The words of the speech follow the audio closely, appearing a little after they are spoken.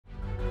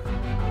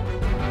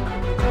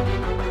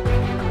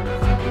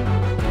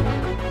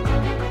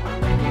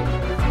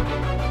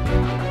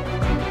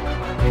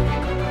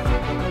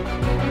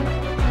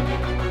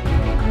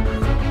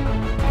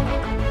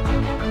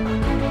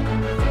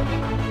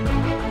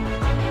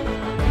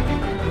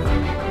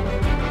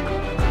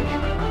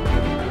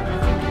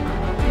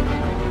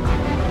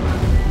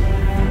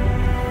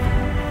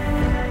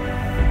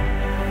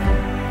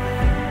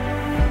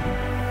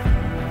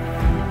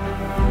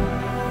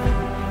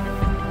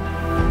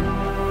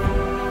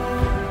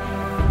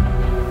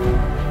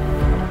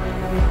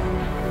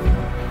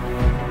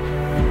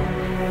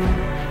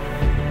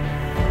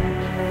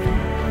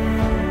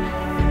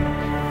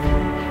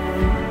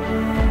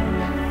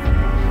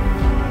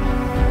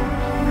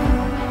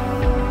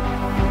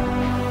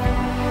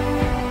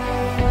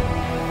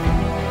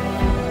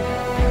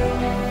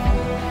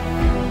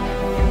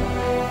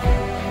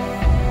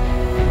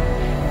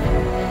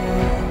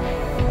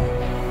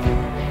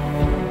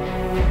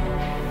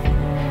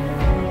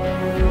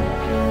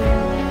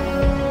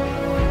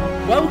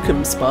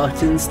Welcome,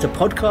 Spartans, to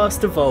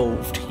Podcast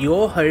Evolved,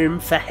 your home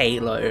for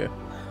Halo.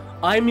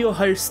 I'm your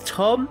host,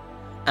 Tom,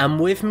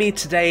 and with me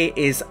today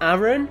is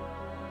Aaron.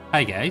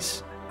 Hi,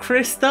 guys.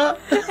 Krysta.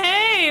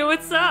 Hey,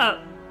 what's up?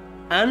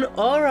 And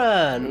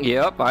Oran.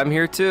 Yep, I'm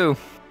here too.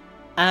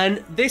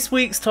 And this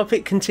week's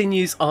topic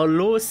continues our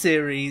lore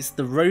series,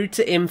 The Road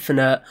to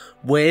Infinite,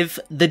 with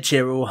the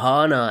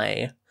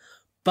Jiralhanae.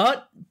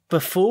 But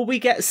before we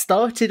get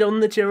started on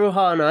the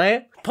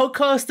Jiralhanae,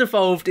 Podcast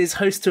Evolved is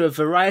host to a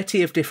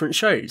variety of different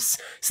shows.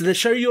 So the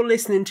show you're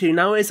listening to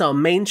now is our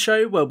main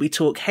show where we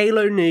talk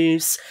Halo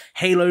news,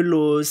 Halo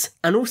lores,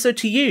 and also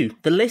to you,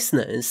 the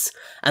listeners.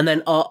 And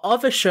then our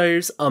other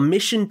shows are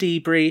Mission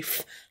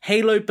Debrief,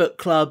 Halo Book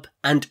Club,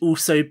 and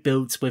also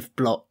Builds with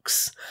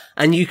Blocks.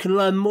 And you can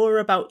learn more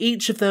about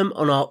each of them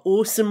on our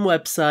awesome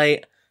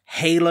website,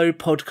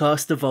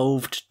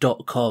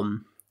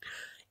 halopodcastevolved.com.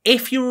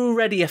 If you're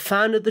already a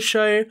fan of the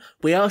show,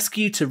 we ask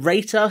you to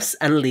rate us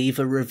and leave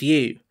a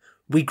review.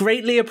 We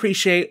greatly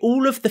appreciate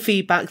all of the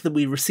feedback that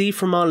we receive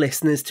from our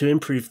listeners to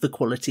improve the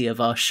quality of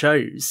our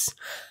shows.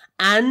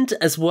 And,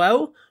 as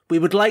well, we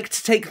would like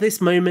to take this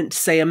moment to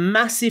say a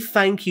massive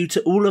thank you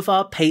to all of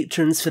our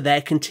patrons for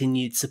their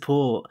continued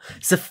support.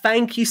 So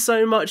thank you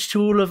so much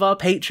to all of our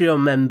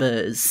Patreon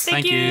members.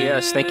 Thank you.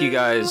 Yes, thank you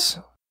guys.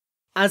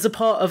 As a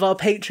part of our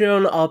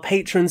Patreon, our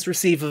patrons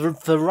receive a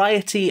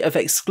variety of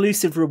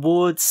exclusive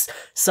rewards,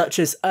 such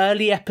as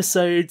early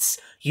episodes,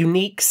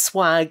 unique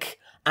swag,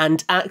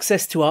 and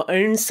access to our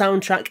own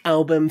soundtrack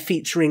album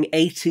featuring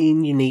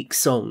 18 unique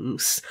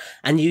songs.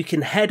 And you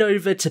can head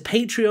over to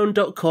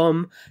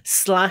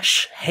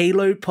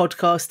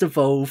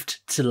patreon.com/HaloPodcastEvolved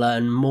to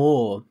learn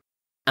more.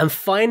 And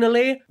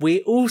finally, we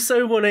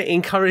also want to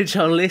encourage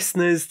our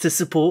listeners to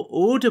support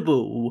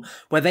Audible,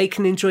 where they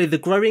can enjoy the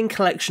growing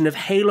collection of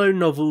Halo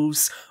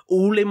novels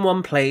all in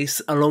one place,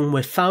 along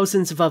with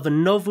thousands of other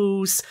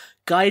novels,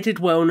 guided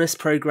wellness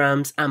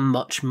programs, and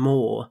much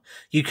more.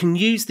 You can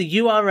use the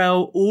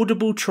URL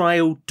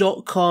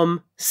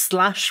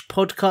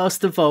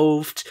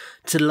audibletrial.com/podcastevolved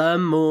to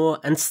learn more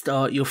and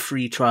start your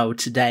free trial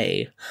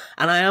today.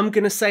 And I am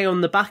going to say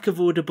on the back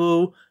of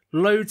Audible,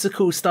 loads of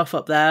cool stuff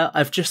up there.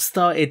 I've just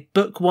started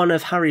book 1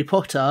 of Harry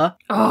Potter.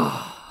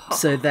 Oh.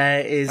 So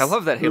there is I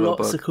love that Halo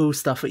lots book. of cool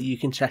stuff that you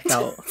can check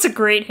out. It's a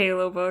great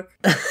Halo book.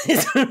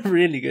 It's a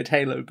really good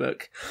Halo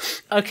book.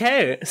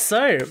 Okay,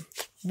 so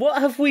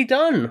what have we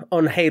done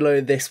on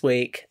Halo this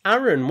week?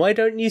 Aaron, why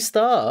don't you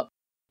start?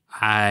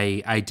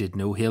 I did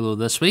no Halo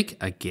this week,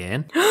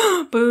 again.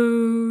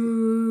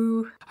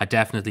 Boo. I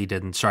definitely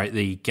didn't. Sorry,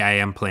 the guy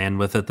I'm playing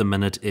with at the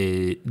minute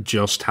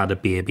just had a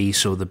baby,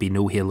 so there'll be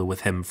no Halo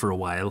with him for a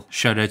while.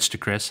 Shoutouts to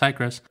Chris. Hi,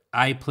 Chris.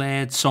 I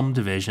played some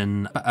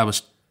Division. I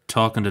was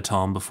talking to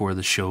Tom before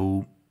the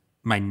show.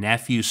 My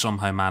nephew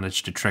somehow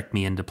managed to trick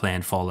me into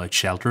playing Fallout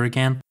Shelter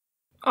again.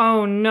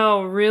 Oh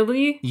no,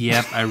 really?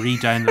 Yep, I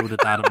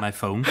re-downloaded that on my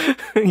phone.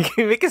 You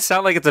make it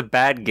sound like it's a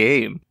bad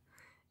game.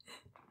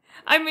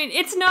 I mean,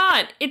 it's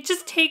not. It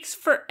just takes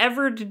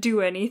forever to do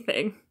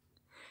anything.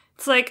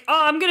 It's like,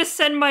 oh, I'm gonna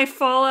send my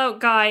Fallout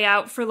guy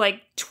out for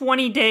like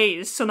 20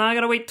 days, so now I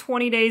gotta wait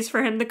 20 days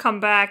for him to come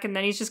back, and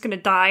then he's just gonna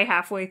die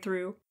halfway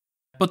through.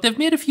 But they've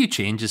made a few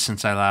changes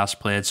since I last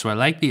played, so I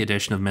like the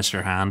addition of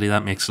Mr. Handy.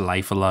 That makes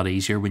life a lot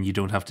easier when you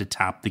don't have to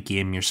tap the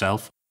game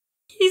yourself.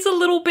 He's a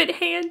little bit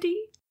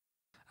handy.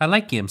 I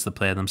like games that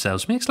play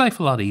themselves. Makes life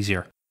a lot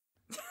easier.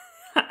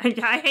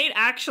 I hate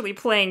actually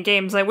playing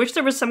games. I wish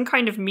there was some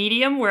kind of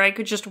medium where I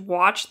could just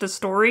watch the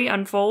story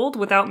unfold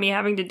without me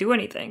having to do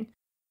anything.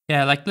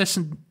 Yeah, like,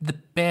 listen, the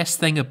best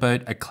thing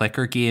about a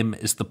clicker game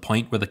is the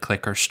point where the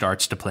clicker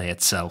starts to play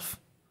itself.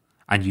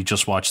 And you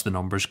just watch the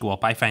numbers go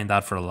up. I find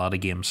that for a lot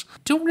of games.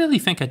 Don't really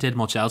think I did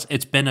much else.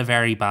 It's been a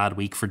very bad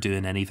week for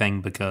doing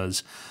anything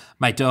because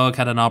my dog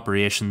had an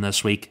operation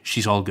this week.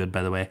 She's all good,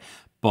 by the way.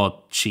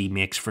 But she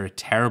makes for a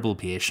terrible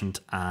patient,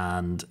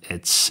 and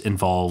it's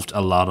involved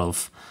a lot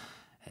of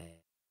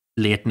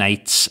late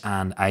nights,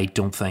 and I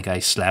don't think I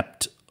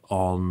slept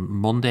on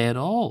Monday at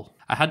all.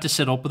 I had to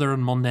sit up with her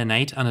on Monday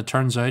night, and it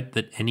turns out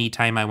that any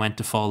time I went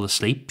to fall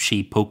asleep,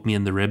 she poked me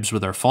in the ribs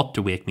with her foot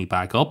to wake me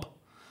back up,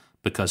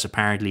 because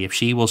apparently if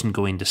she wasn't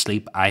going to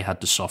sleep, I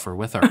had to suffer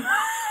with her.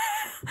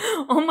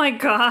 Oh my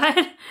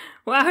god.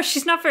 Wow,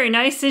 she's not very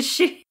nice, is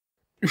she?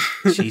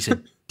 She's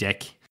a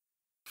dick.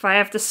 If I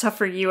have to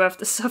suffer, you have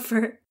to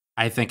suffer.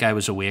 I think I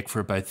was awake for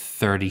about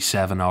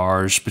 37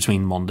 hours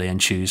between Monday and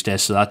Tuesday,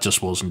 so that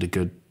just wasn't a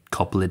good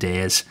couple of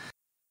days.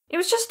 It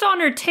was just on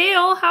her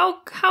tail.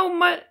 How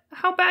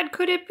bad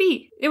could it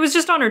be? It was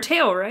just on her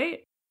tail,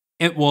 right?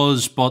 It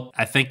was, but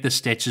I think the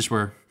stitches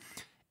were...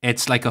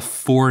 It's like a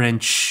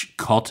 4-inch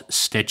cut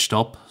stitched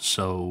up,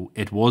 so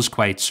it was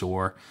quite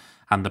sore.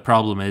 And the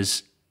problem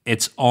is,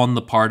 it's on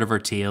the part of her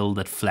tail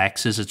that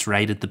flexes. It's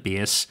right at the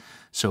base.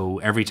 So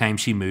every time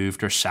she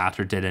moved or sat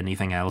or did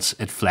anything else,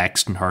 it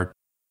flexed and hurt.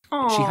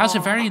 Aww. She has a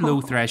very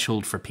low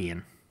threshold for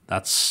pain.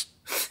 That's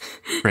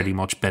pretty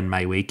much been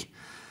my week.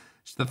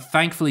 So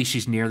thankfully,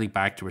 she's nearly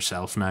back to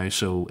herself now,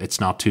 so it's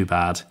not too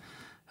bad.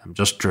 I'm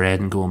just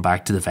dreading going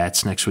back to the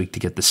vets next week to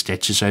get the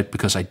stitches out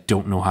because I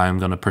don't know how I'm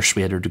going to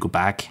persuade her to go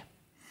back.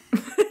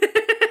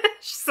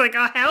 She's like,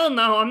 oh, hell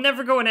no, I'm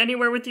never going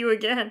anywhere with you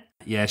again.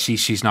 Yeah,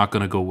 she's not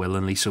going to go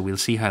willingly, so we'll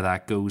see how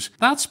that goes.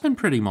 That's been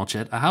pretty much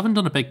it. I haven't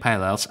done a big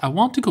pile else. I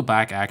want to go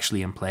back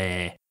actually and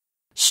play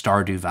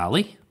Stardew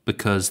Valley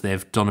because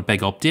they've done a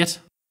big update.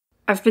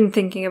 I've been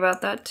thinking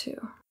about that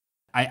too.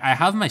 I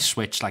have my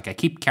Switch, like I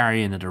keep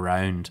carrying it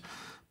around,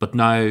 but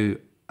now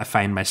I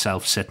find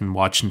myself sitting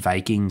watching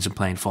Vikings and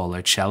playing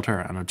Fallout Shelter,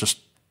 and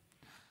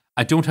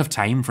I don't have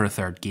time for a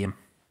third game.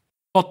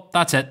 But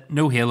that's it.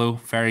 No Halo.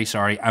 Very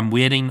sorry. I'm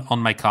waiting on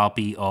my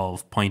copy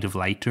of Point of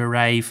Light to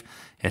arrive.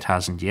 It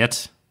hasn't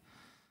yet.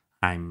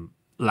 I'm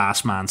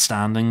last man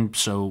standing,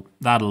 so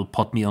that'll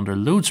put me under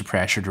loads of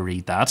pressure to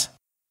read that.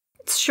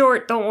 It's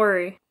short, don't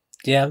worry.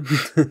 Yeah.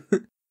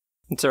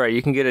 It's alright,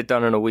 you can get it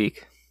done in a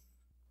week.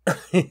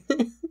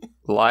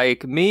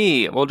 Like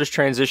me. We'll just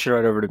transition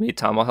right over to me,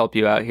 Tom. I'll help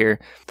you out here.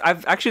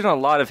 I've actually done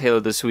a lot of Halo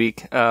this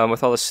week.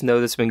 With all the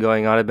snow that's been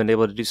going on, I've been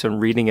able to do some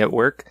reading at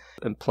work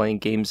and playing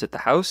games at the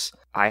house.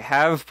 I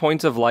have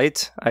Points of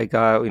Light. I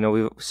got,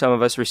 some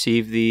of us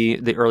received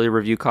the early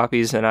review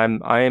copies, and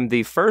I am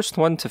the first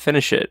one to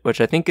finish it,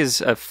 which I think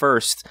is a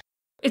first.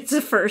 It's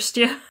a first,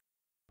 yeah.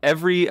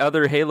 Every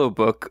other Halo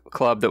book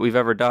club that we've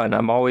ever done,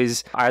 I'm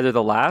always either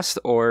the last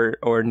or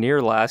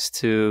near last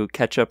to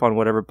catch up on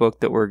whatever book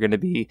that we're going to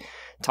be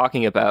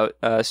talking about.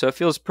 So it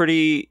feels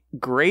pretty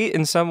great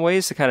in some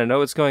ways to kind of know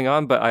what's going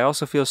on, but I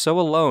also feel so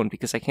alone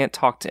because I can't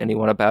talk to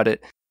anyone about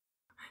it.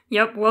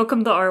 Yep,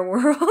 welcome to our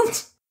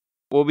world.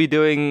 We'll be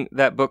doing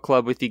that book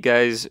club with you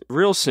guys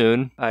real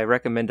soon. I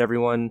recommend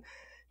everyone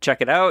check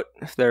it out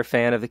if they're a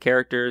fan of the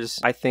characters.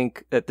 I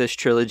think that this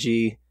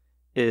trilogy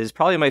is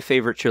probably my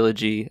favorite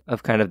trilogy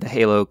of kind of the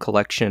Halo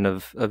collection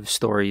of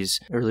stories.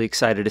 I'm really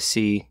excited to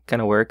see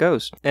kind of where it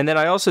goes. And then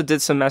I also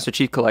did some Master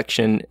Chief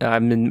Collection.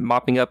 I've been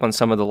mopping up on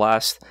some of the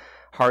last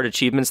hard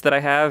achievements that I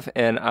have,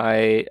 and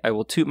I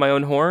will toot my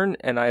own horn,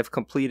 and I have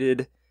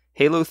completed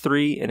Halo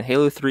 3 and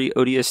Halo 3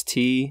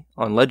 ODST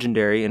on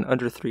Legendary in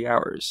under 3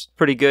 hours.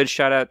 Pretty good.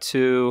 Shout out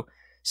to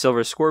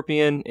Silver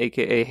Scorpion,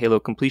 aka Halo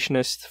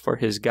Completionist, for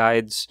his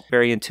guides.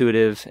 Very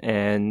intuitive,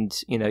 and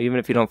even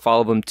if you don't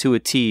follow them to a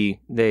T,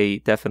 they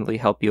definitely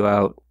help you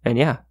out. And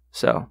yeah,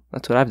 so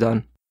that's what I've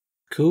done.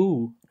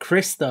 Cool.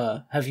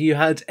 Krysta, have you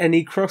had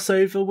any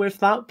crossover with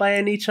that by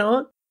any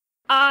chance?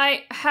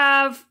 I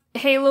have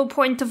Halo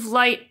Point of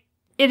Light.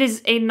 It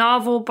is a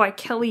novel by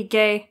Kelly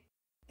Gay.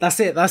 That's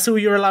it. That's all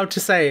you're allowed to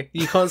say.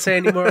 You can't say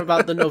any more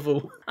about the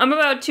novel. I'm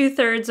about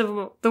 2/3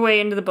 of the way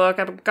into the book.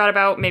 I've got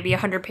about maybe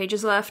 100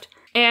 pages left.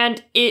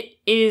 And it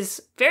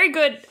is very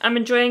good. I'm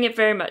enjoying it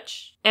very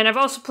much. And I've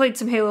also played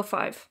some Halo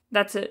 5.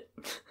 That's it.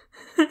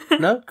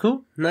 No,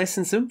 cool. Nice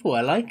and simple.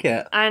 I like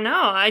it. I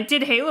know. I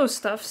did Halo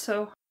stuff,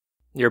 so...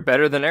 You're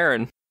better than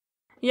Aaron.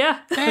 Yeah.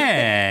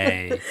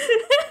 Hey!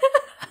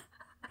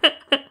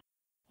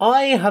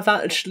 I have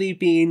actually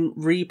been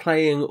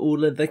replaying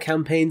all of the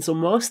campaigns on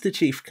Master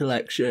Chief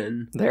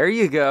Collection. There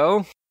you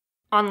go.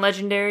 On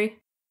Legendary.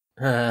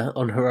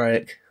 On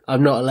Heroic.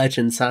 I'm not a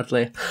legend,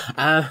 sadly.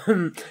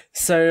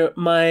 So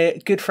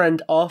my good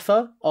friend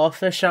Arthur,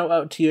 shout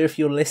out to you if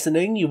you're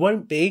listening. You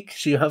won't be,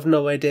 because you have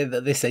no idea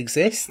that this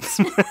exists.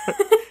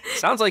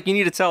 Sounds like you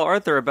need to tell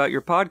Arthur about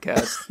your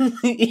podcast.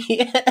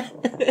 Yeah.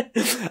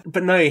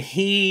 But no,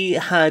 he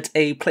had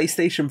a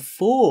PlayStation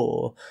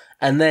 4,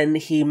 and then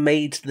he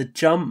made the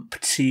jump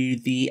to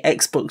the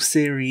Xbox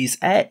Series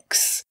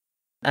X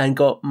and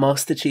got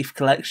Master Chief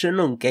Collection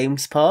on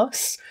Games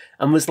Pass,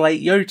 and was like,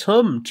 yo,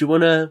 Tom, do you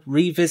want to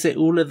revisit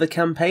all of the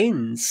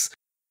campaigns?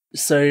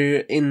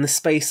 So in the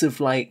space of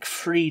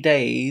 3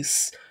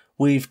 days,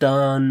 we've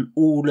done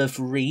all of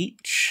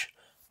Reach,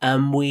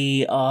 and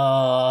we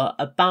are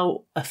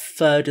about a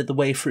third of the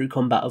way through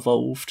Combat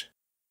Evolved.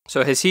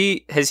 So has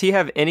he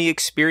have any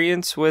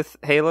experience with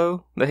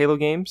Halo, the Halo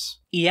games?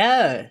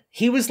 Yeah,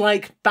 he was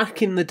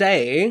back in the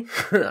day.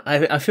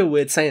 I feel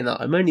weird saying that.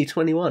 I'm only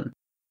 21.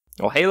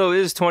 Well, Halo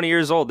is 20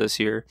 years old this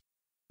year.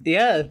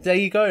 Yeah, there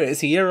you go.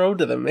 It's a year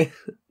older than me.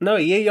 No,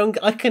 a year younger.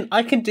 I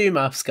can do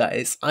maths,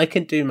 guys. I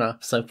can do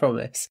maths, I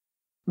promise.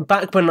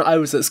 Back when I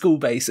was at school,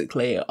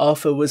 basically,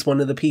 Arthur was one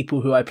of the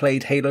people who I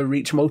played Halo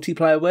Reach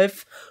multiplayer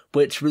with,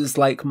 which was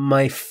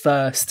my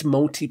first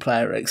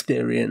multiplayer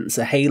experience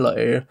of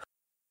Halo.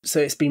 So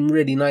it's been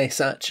really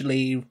nice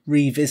actually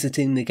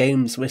revisiting the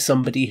games with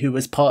somebody who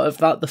was part of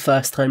that the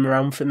first time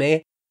around for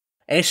me.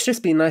 It's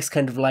just been nice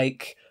kind of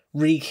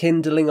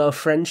rekindling our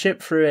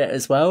friendship through it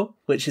as well,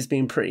 which has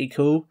been pretty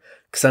cool.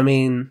 Because,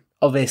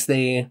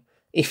 obviously,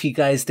 if you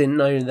guys didn't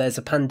know, there's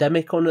a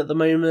pandemic on at the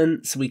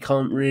moment, so we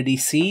can't really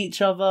see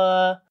each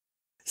other.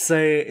 So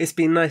it's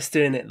been nice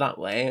doing it that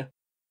way.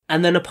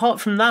 And then apart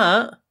from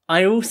that,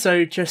 I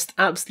also just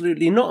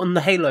absolutely, not on the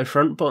Halo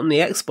front, but on the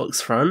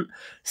Xbox front,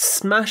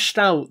 smashed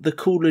out the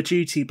Call of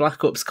Duty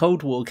Black Ops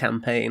Cold War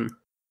campaign.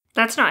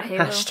 That's not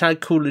Halo. #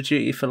 Call of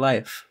Duty for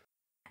life.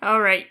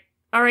 Alright,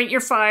 you're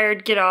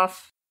fired. Get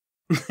off.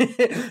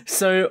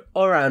 So,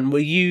 Oran, were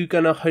you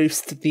going to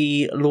host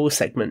the lore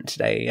segment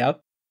today, yeah?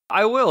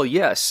 I will,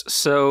 yes.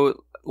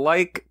 So,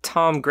 like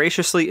Tom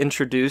graciously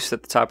introduced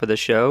at the top of the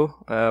show,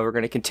 we're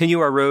going to continue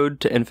our road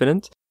to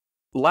Infinite.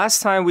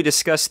 Last time we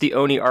discussed the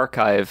Oni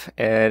Archive,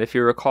 and if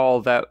you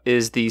recall, that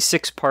is the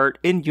 6-part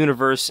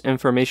in-universe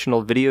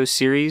informational video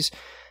series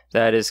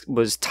that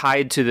was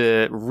tied to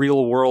the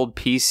real-world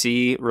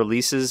PC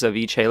releases of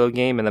each Halo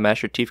game in the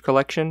Master Chief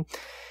Collection.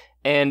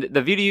 And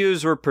the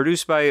videos were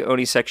produced by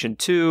Oni Section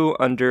 2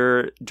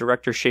 under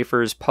Director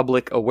Schaefer's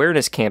public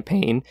awareness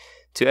campaign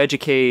to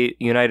educate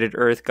United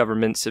Earth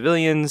government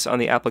civilians on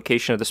the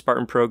application of the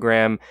Spartan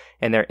program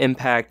and their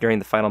impact during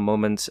the final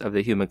moments of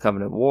the Human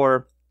Covenant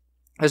War,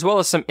 as well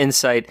as some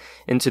insight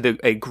into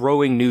a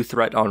growing new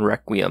threat on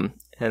Requiem.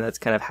 And that's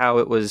kind of how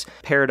it was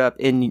paired up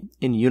in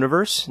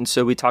universe. And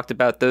so we talked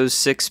about those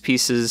 6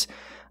 pieces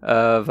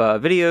of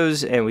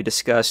videos, and we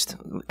discussed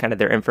kind of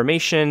their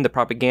information, the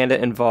propaganda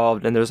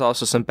involved, and there's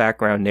also some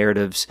background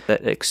narratives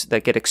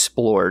that get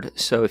explored.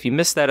 So if you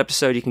missed that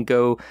episode, you can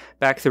go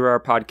back through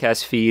our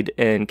podcast feed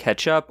and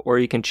catch up, or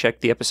you can check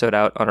the episode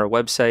out on our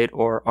website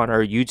or on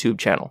our YouTube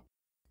channel.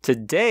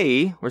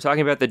 Today, we're talking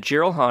about the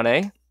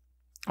Jiralhanae,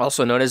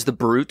 also known as the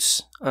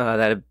Brutes, that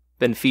have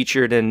been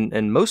featured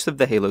in most of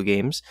the Halo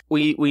games.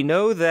 We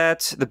know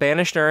that the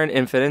Banished are in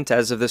Infinite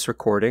as of this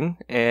recording,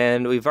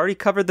 and we've already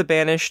covered the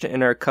Banished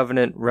in our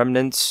Covenant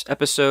Remnants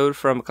episode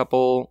from a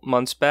couple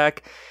months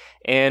back,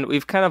 and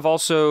we've kind of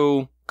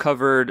also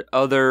covered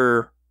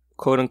other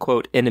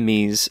quote-unquote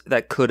enemies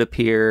that could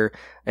appear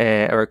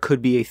or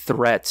could be a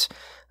threat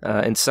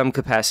in some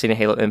capacity in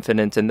Halo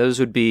Infinite, and those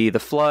would be the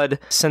Flood,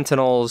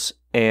 Sentinels,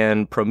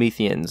 and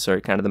Prometheans, or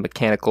kind of the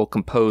mechanical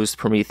composed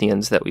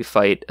Prometheans that we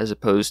fight, as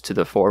opposed to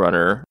the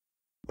Forerunner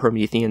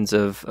Prometheans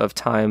of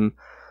time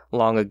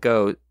long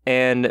ago.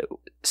 And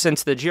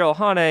since the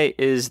Jiralhanae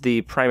is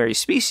the primary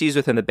species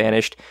within the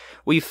Banished,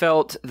 we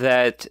felt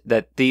that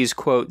these,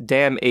 quote,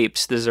 damn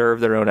apes deserve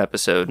their own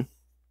episode,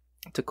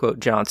 to quote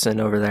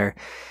Johnson over there.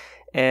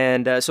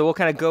 And so we'll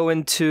kind of go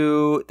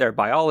into their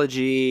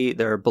biology,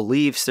 their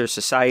beliefs, their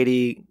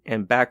society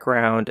and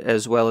background,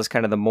 as well as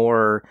kind of the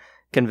more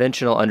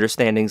conventional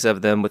understandings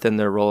of them within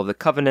their role of the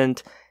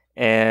Covenant,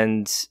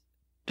 and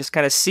just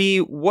kind of see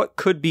what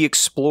could be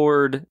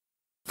explored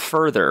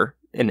further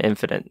in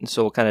Infinite. And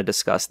so we'll kind of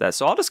discuss that.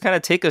 So I'll just kind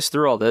of take us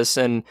through all this,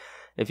 and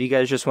if you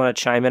guys just want to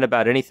chime in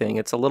about anything,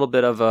 it's a little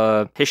bit of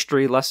a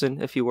history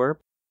lesson, if you were.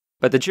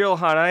 But the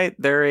Jiralhanae,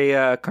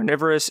 they're a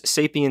carnivorous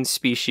sapien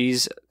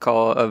species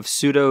of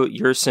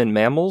pseudo-ursin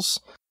mammals.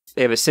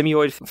 They have a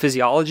semioid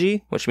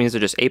physiology, which means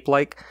they're just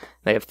ape-like.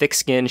 They have thick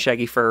skin,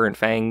 shaggy fur, and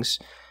fangs.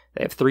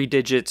 They have 3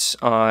 digits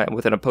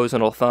with an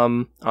opposable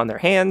thumb on their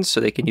hands,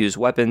 so they can use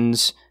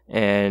weapons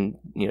and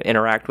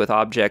interact with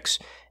objects,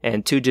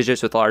 and 2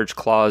 digits with large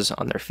claws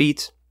on their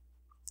feet.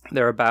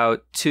 They're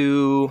about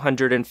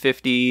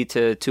 250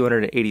 to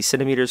 280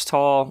 centimeters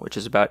tall, which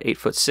is about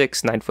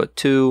 8'6",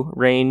 9'2"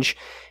 range,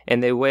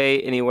 and they weigh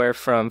anywhere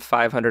from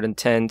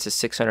 510 to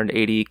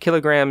 680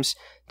 kilograms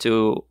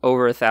to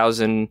over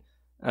 1,000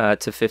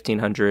 to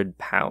 1,500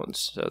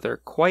 pounds. So they're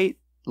quite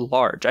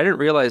large. I didn't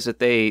realize that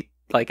they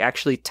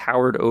actually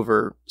towered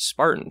over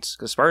Spartans,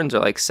 because Spartans are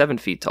like 7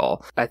 feet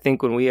tall. I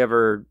think when we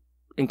ever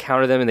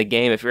encounter them in the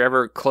game, if you're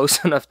ever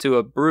close enough to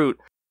a brute,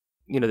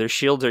 their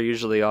shields are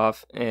usually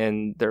off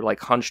and they're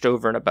hunched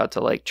over and about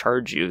to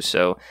charge you.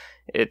 So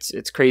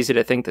it's crazy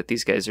to think that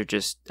these guys are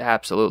just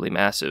absolutely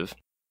massive.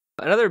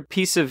 Another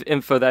piece of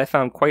info that I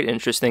found quite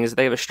interesting is that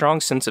they have a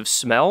strong sense of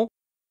smell,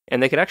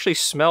 and they can actually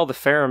smell the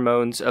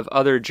pheromones of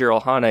other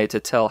Jiralhanae to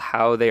tell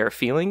how they are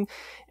feeling,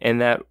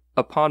 and that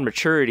upon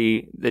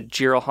maturity, the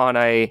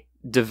Jiralhanae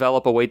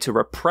develop a way to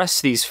repress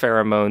these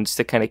pheromones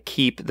to kind of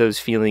keep those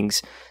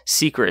feelings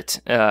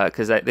secret,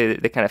 because they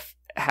kind of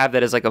have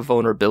that as a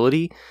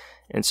vulnerability.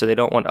 And so they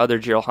don't want other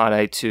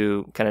Jiralhanae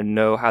to kind of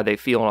know how they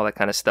feel and all that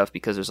kind of stuff,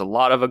 because there's a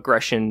lot of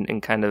aggression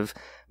and kind of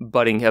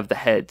butting of the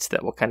heads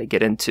that we'll kind of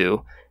get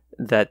into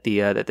that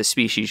the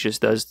species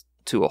just does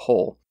to a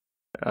whole.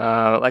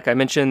 Like I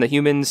mentioned, the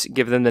humans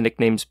give them the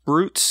nicknames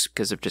Brutes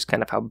because of just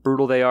kind of how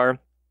brutal they are.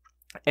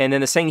 And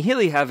then the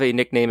Sangheili have a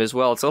nickname as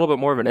well. It's a little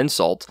bit more of an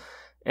insult.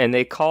 And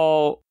they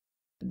call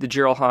the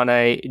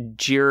Jiralhanae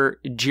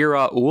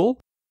Jiraul,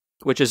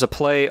 which is a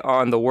play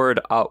on the word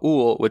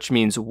Aul, which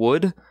means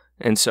wood.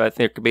 And so I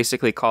think they're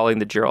basically calling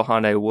the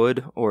Jiralhanae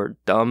wood, or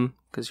dumb,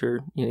 because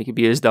you could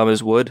be as dumb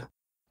as wood.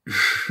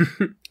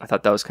 I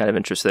thought that was kind of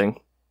interesting.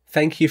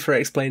 Thank you for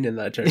explaining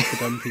that joke to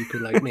dumb people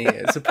like me.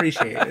 It's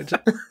appreciated.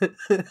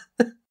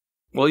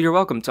 Well, you're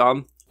welcome,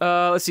 Tom.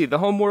 Let's see. The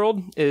home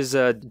world is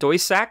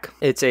Doisak.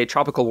 It's a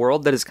tropical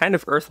world that is kind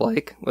of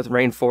Earth-like, with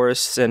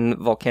rainforests and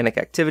volcanic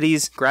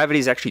activities. Gravity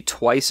is actually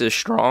twice as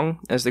strong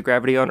as the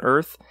gravity on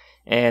Earth,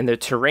 and the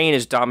terrain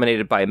is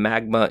dominated by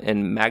magma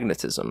and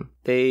magnetism.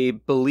 They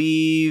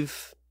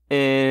believe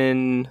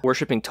in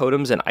worshipping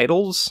totems and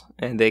idols,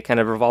 and they kind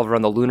of revolve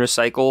around the lunar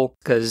cycle,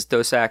 because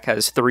Doisak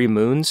has 3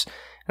 moons.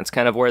 That's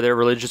kind of where their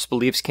religious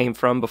beliefs came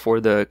from before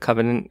the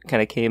Covenant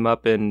kind of came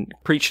up and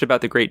preached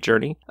about the Great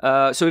Journey.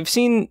 So we've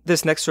seen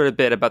this next sort of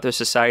bit about their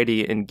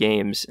society in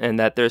games, and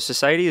that their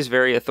society is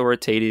very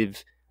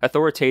authoritative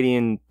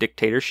authoritarian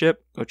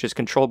dictatorship, which is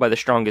controlled by the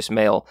strongest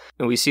male.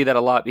 And we see that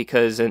a lot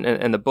because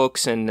in the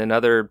books and in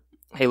other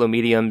Halo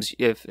mediums,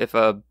 if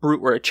a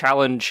brute were to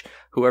challenge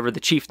whoever the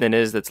chieftain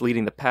is that's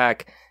leading the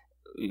pack,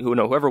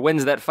 whoever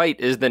wins that fight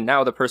is then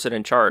now the person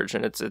in charge.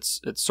 And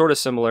it's sort of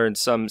similar in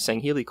some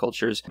Sangheili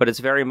cultures, but it's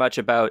very much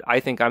about, I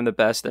think I'm the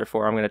best,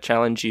 therefore I'm going to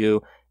challenge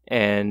you.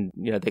 And,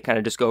 they kind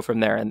of just go from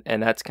there.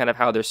 And that's kind of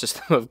how their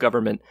system of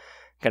government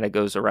kind of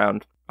goes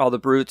around. All the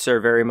brutes are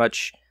very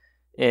much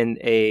in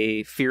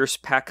a fierce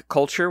pack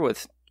culture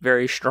with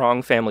very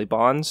strong family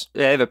bonds.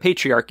 They have a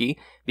patriarchy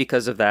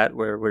because of that,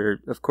 where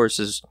of course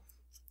is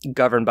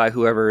governed by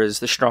whoever is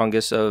the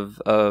strongest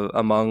of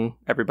among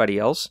everybody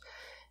else.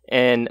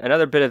 And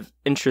another bit of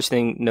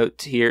interesting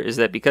note here is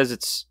that because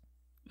it's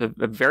a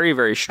very,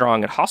 very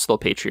strong and hostile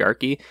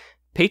patriarchy,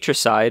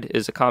 patricide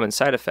is a common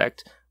side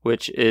effect,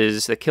 which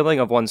is the killing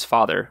of one's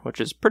father,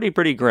 which is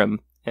pretty grim.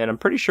 And I'm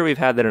pretty sure we've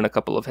had that in a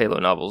couple of Halo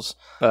novels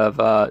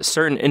of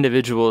certain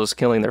individuals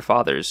killing their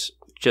fathers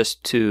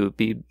just to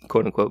be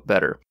quote-unquote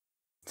better.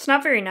 It's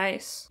not very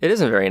nice. It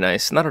isn't very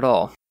nice, not at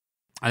all.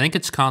 I think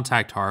it's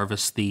Contact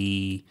Harvest,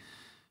 the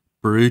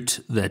brute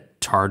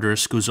that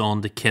Tartarus goes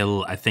on to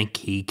kill. I think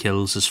he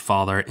kills his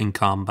father in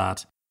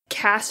combat.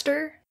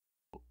 Castor?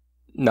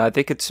 No, I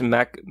think it's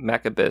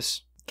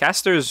Maccabeus.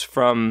 Castor's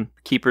from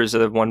Keepers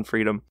of One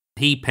Freedom.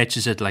 He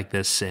pitches it like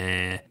this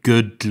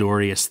good,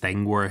 glorious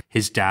thing where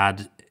his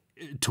dad,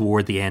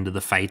 toward the end of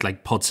the fight,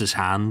 like puts his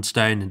hands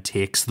down and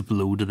takes the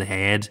blow to the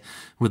head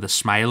with a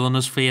smile on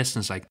his face.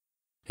 And it's like,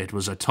 it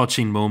was a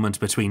touching moment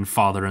between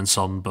father and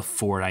son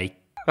before I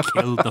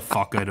killed the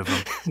fuck out of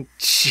him.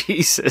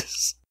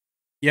 Jesus.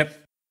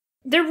 Yep.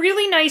 They're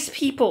really nice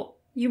people.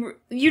 You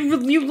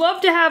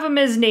love to have them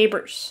as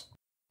neighbors.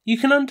 You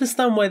can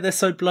understand why they're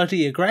so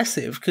bloody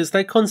aggressive, because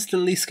they're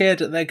constantly scared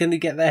that they're going to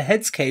get their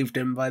heads caved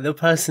in by the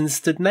person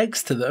stood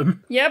next to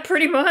them. Yeah,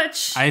 pretty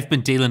much. I've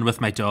been dealing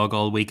with my dog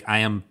all week. I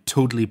am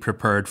totally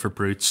prepared for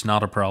brutes,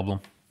 not a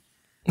problem.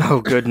 Oh,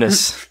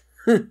 goodness.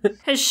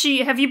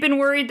 Have you been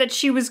worried that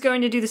she was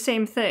going to do the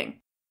same thing?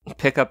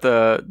 Pick up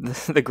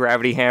the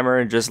gravity hammer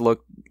and just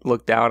look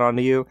down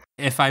onto you?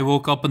 If I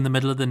woke up in the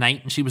middle of the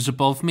night and she was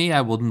above me,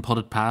 I wouldn't put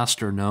it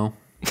past her, no.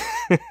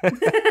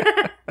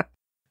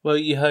 Well,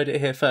 you heard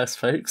it here first,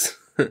 folks.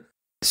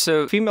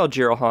 So, female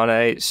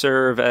Jiralhanae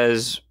serve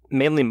as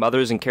mainly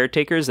mothers and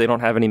caretakers. They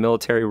don't have any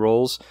military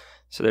roles,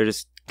 so they're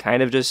just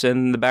kind of just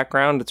in the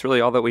background. It's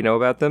really all that we know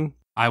about them.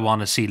 I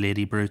want to see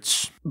lady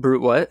brutes.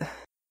 Brute what?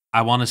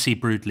 I want to see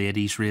brute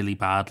ladies really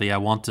badly. I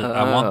want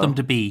them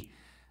to be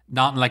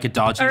not in like a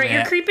dodgy way. All right,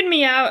 you're creeping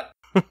me out.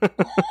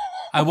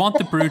 I want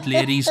the brute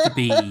ladies to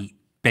be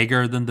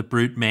bigger than the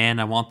brute men.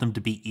 I want them to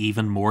be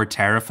even more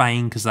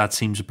terrifying, because that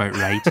seems about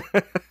right.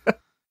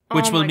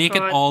 Which will make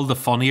it all the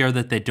funnier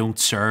that they don't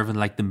serve in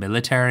like the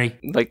military.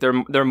 Like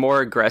they're more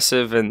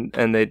aggressive and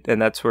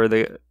that's where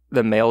the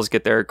males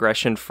get their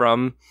aggression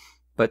from,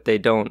 but they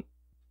don't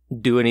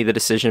do any of the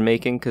decision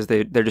making because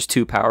they're just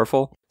too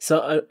powerful.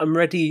 So I'm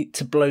ready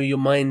to blow your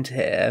mind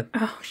here.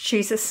 Oh,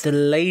 Jesus. The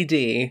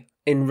lady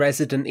in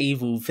Resident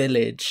Evil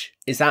Village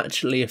is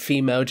actually a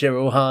female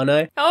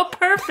Jiralhanae. Oh,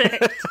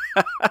 perfect.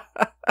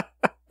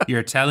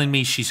 You're telling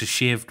me she's a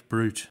shaved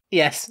brute?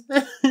 Yes.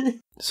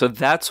 So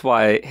that's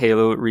why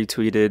Halo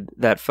retweeted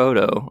that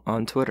photo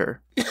on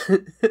Twitter.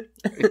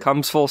 It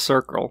comes full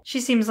circle.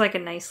 She seems like a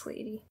nice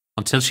lady.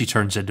 Until she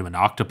turns into an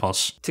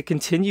octopus. To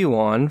continue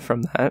on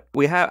from that,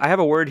 I have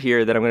a word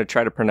here that I'm going to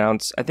try to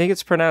pronounce. I think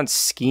it's pronounced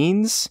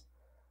skeins.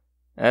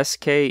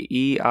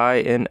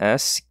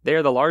 Skeins. They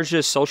are the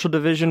largest social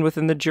division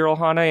within the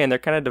Jiralhanae, and they're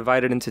kind of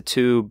divided into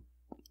two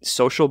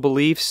social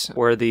beliefs,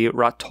 where the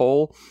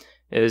Ratol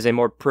is a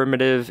more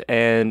primitive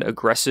and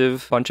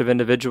aggressive bunch of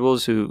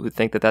individuals who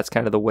think that that's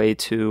kind of the way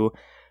to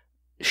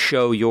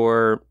show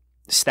your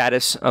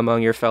status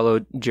among your fellow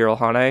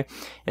Jiralhanae.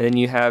 And then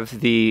you have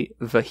the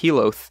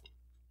Vahiloth,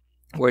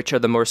 which are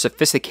the more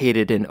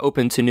sophisticated and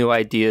open to new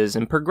ideas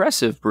and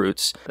progressive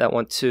brutes that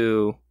want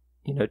to,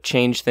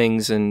 change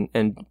things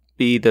and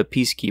be the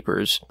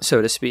peacekeepers,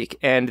 so to speak.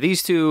 And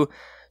these two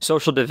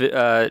social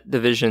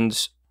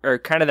divisions are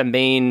kind of the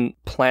main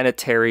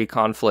planetary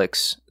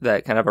conflicts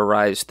that kind of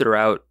arise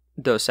throughout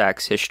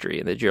Dosak's history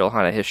and the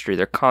Jiralhanae history.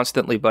 They're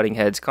constantly butting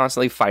heads,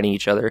 constantly fighting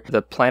each other.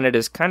 The planet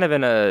is kind of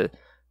in a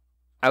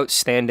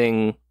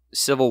outstanding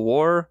civil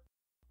war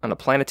on a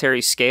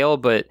planetary scale,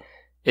 but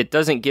it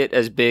doesn't get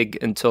as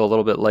big until a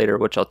little bit later,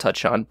 which I'll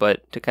touch on.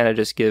 But to kind of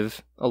just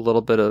give a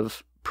little bit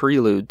of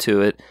prelude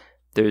to it,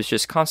 there's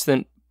just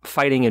constant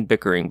fighting and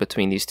bickering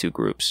between these two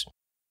groups.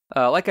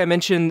 Like I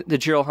mentioned, the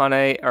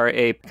Jiralhanae are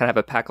a kind of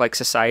a pack-like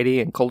society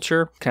and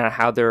culture, kind of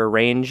how they're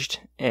arranged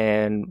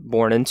and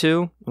born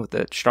into, with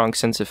a strong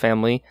sense of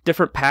family.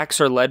 Different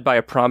packs are led by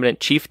a prominent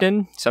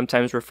chieftain,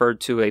 sometimes referred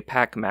to a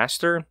pack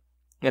master,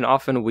 and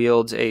often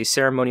wields a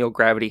ceremonial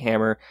gravity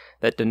hammer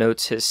that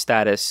denotes his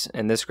status,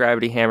 and this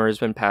gravity hammer has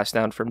been passed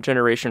down from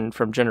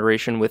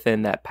generation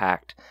within that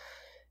pact.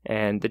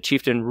 And the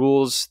chieftain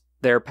rules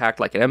their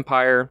pack like an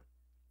empire,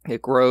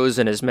 It grows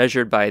and is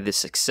measured by the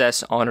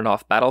success on and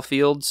off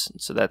battlefields.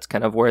 So that's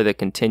kind of where the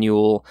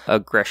continual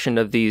aggression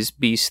of these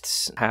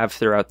beasts have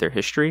throughout their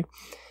history.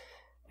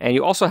 And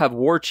you also have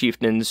war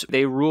chieftains.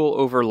 They rule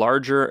over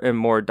larger and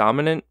more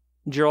dominant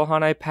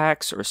Jiralhanae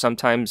packs, or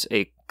sometimes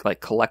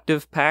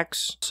collective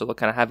packs. So they'll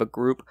kind of have a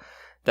group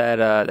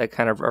that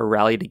kind of are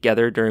rallied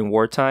together during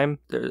wartime.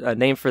 A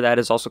name for that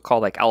is also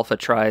called like alpha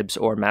tribes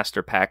or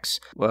master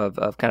packs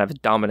of kind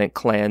of dominant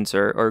clans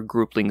or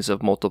grouplings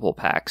of multiple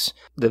packs.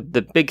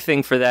 The big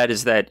thing for that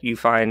is that you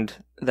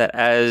find that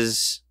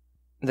as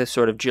the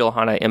sort of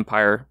Jiralhanae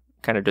empire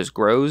kind of just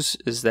grows,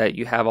 is that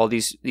you have all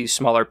these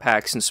smaller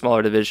packs and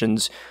smaller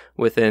divisions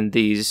within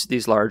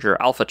these larger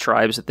alpha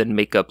tribes that then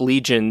make up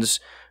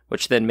legions,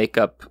 which then make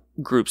up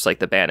groups like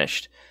the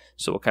Banished.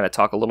 So we'll kind of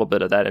talk a little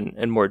bit of that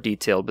in more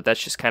detail, but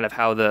that's just kind of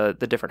how the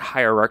different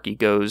hierarchy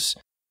goes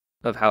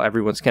of how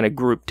everyone's kind of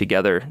grouped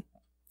together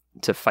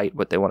to fight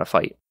what they want to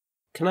fight.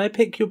 Can I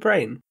pick your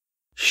brain?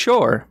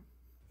 Sure.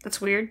 That's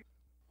weird.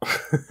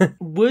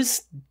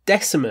 Was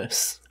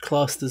Decimus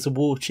classed as a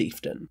war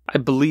chieftain? I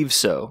believe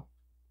so.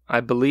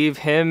 I believe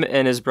him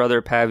and his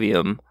brother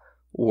Pavium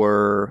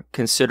were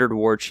considered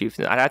war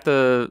chieftains. I'd have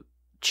to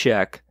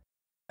check.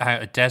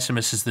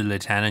 Decimus is the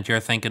lieutenant.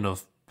 You're thinking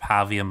of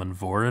Pavium and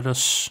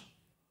Voridus.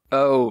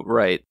 Oh,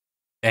 right.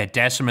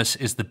 Decimus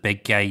is the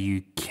big guy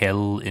you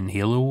kill in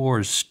Halo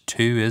Wars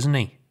 2, isn't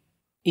he?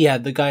 Yeah,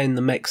 the guy in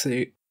the mech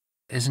suit.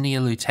 Isn't he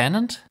a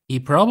lieutenant? He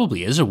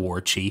probably is a war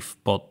chief,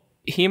 but...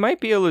 He might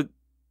be a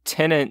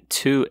lieutenant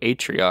to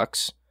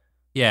Atriox.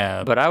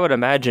 Yeah. But I would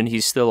imagine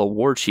he's still a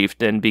war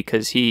chieftain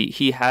because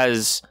he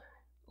has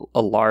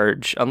a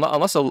large...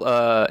 Unless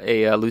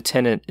a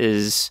lieutenant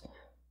is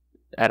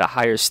at a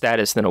higher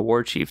status than a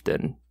war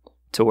chieftain,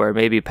 to where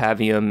maybe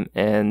Pavium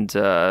and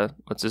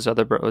what's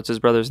his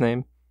brother's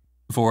name?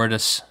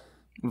 Voridus.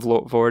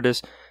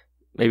 Voridus.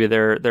 Maybe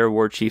they're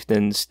war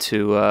chieftains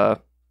to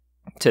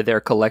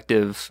their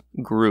collective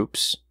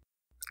groups.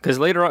 Because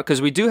later on,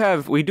 because we do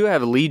have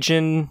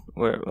Legion.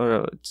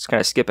 Let's kind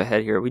of skip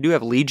ahead here. We do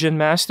have Legion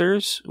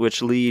masters,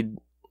 which lead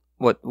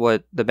what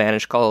the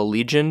Banished call a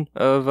legion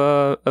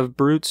of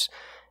brutes.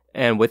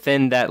 And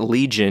within that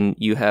legion,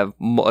 you have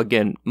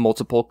again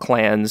multiple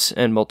clans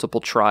and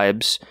multiple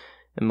tribes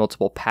and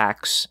multiple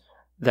packs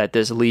that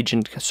this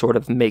legion sort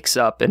of makes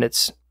up, and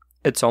it's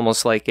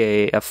almost like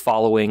a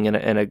following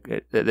and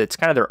it's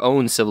kind of their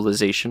own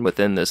civilization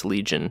within this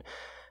legion.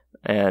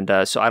 And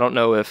so I don't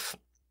know if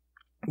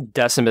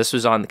Decimus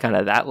was on kind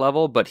of that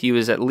level, but he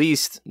was at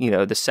least,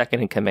 the second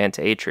in command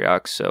to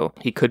Atriox, so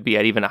he could be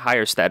at even a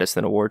higher status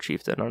than a war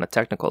chieftain on a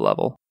technical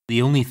level.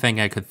 The only thing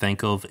I could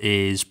think of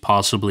is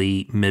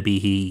possibly maybe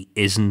he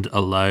isn't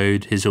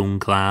allowed his own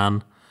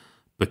clan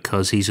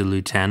because he's a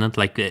lieutenant.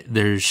 Like,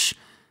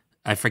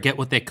 I forget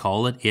what they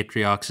call it.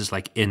 Atriox's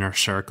like inner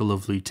circle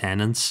of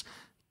lieutenants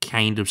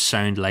kind of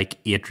sound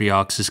like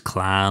Atriox's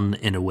clan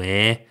in a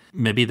way.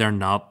 Maybe they're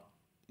not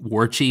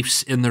war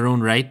chiefs in their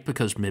own right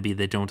because maybe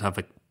they don't have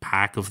a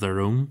pack of their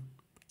own.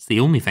 It's the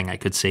only thing I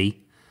could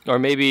see. Or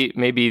maybe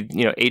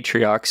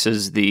Atriox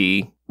is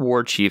the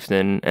war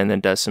chieftain and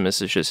then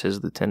Decimus is just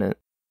his lieutenant.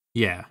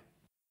 Yeah.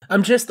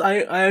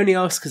 I only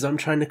ask because I'm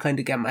trying to kind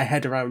of get my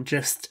head around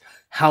just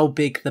how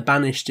big the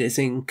Banished is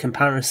in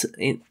comparison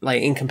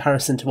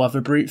to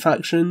other brute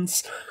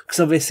factions. Because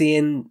obviously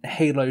in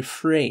Halo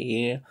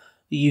 3,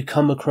 you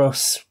come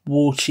across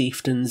war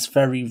chieftains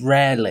very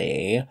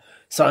rarely.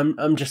 So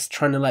I'm just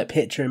trying to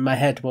picture in my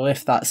head, well,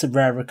 if that's a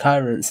rare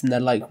occurrence and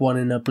they're like one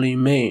in a blue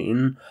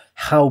moon,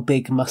 how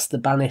big must the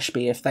Banished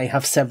be if they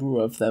have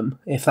several of them,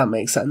 if that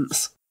makes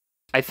sense?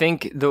 I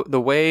think the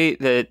way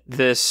that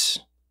this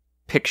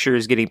picture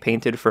is getting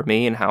painted for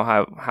me and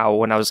how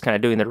when I was kind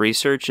of doing the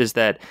research is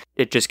that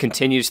it just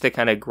continues to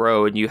kind of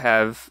grow, and you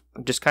have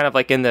just kind of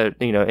like in the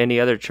any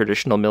other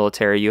traditional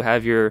military, you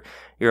have your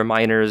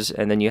minors,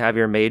 and then you have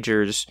your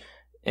majors,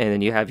 and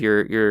then you have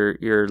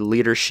your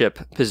leadership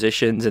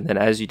positions, and then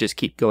as you just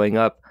keep going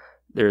up,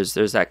 there's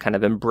that kind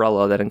of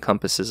umbrella that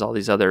encompasses all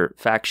these other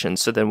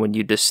factions. So then when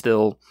you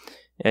distill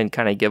and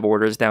kind of give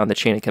orders down the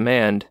chain of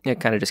command,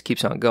 it kind of just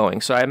keeps on going.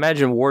 So I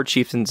imagine war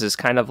chieftains is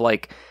kind of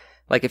like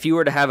if you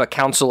were to have a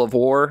council of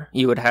war,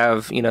 you would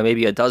have,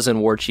 maybe a dozen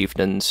war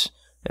chieftains,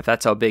 if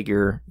that's how big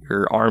your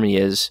army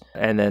is.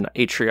 And then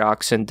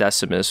Atriox and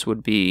Decimus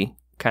would be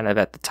kind of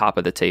at the top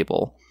of the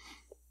table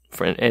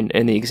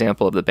in the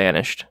example of the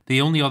Banished.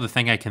 The only other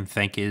thing I can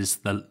think is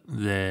the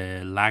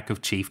lack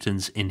of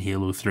chieftains in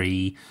Halo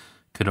 3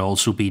 could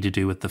also be to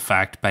do with the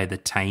fact by the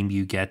time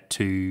you get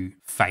to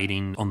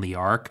fighting on the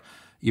Ark,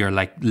 you're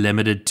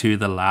limited to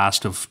the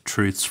last of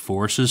Truth's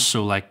forces.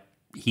 So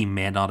he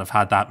may not have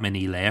had that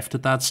many left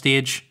at that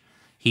stage.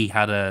 He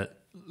had a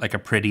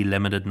pretty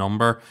limited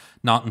number,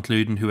 not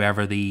including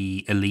whoever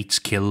the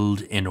elites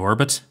killed in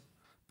orbit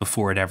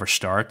before it ever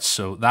starts.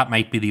 So that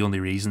might be the only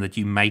reason that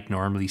you might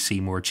normally see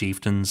more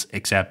chieftains,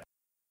 except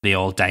they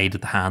all died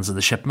at the hands of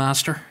the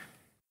shipmaster.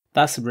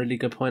 That's a really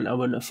good point I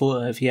wouldn't have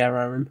thought of, yeah,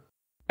 Aaron.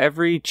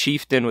 Every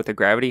chieftain with a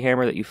gravity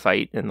hammer that you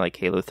fight in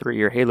Halo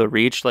 3 or Halo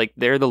Reach,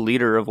 they're the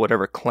leader of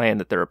whatever clan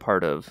that they're a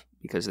part of.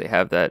 because they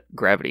have that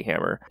gravity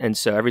hammer. And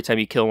so every time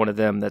you kill one of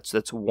them,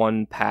 that's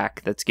one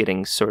pack that's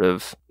getting sort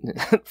of,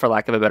 for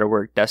lack of a better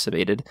word,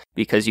 decimated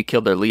because you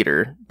killed their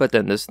leader. But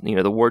then this,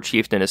 the war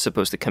chieftain is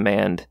supposed to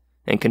command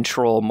and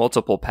control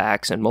multiple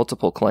packs and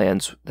multiple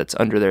clans that's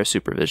under their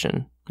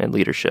supervision and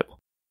leadership.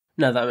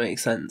 No, that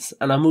makes sense.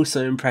 And I'm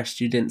also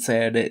impressed you didn't say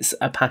that it's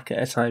a pack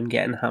at a time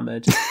getting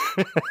hammered.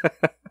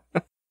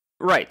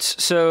 Right.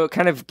 So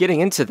kind of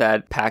getting into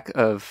that pack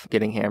of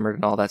getting hammered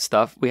and all that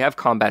stuff, we have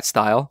combat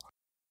style.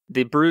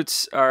 The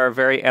brutes are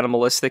very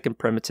animalistic and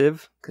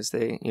primitive because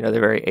they're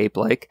very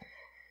ape-like.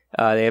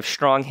 They have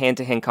strong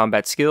hand-to-hand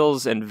combat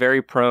skills and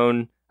very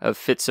prone of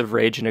fits of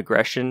rage and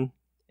aggression.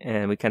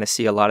 And we kind of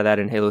see a lot of that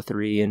in Halo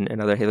 3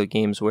 and other Halo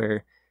games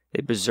where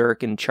they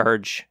berserk and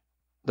charge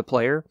the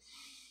player.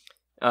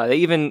 They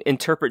even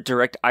interpret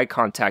direct eye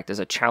contact as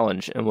a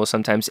challenge and will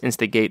sometimes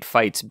instigate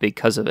fights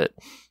because of it.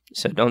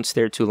 So don't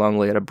stare too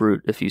longly at a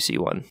brute if you see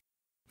one.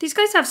 These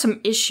guys have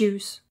some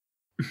issues.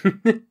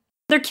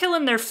 They're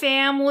killing their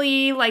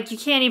family. Like, you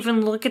can't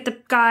even look at the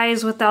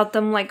guys without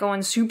them, like,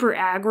 going super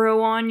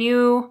aggro on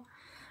you.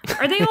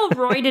 Are they all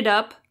roided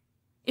up?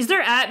 Is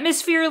their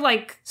atmosphere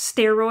like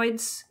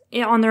steroids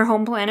on their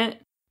home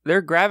planet?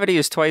 Their gravity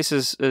is twice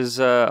as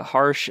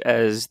harsh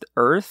as the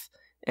Earth,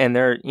 and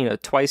they're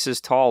twice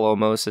as tall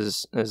almost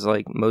as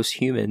like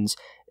most humans.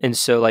 And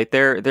so like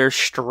their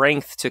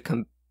strength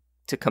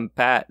to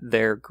combat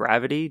their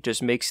gravity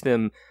just makes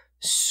them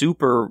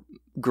super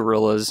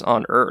gorillas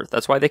on Earth.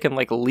 That's why they can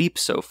like leap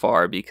so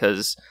far,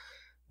 because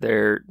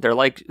they're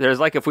like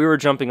if we were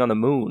jumping on the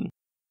moon.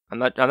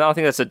 I don't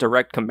think that's a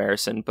direct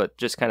comparison, but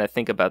just kind of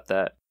think about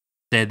that.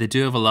 They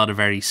do have a lot of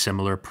very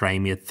similar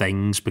primate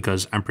things,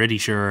 because I'm pretty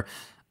sure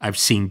I've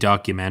seen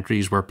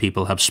documentaries where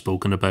people have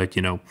spoken about,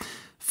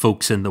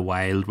 folks in the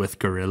wild with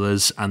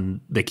gorillas,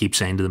 and they keep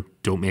saying to them,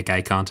 don't make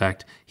eye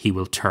contact, he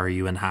will tear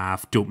you in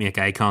half, don't make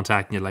eye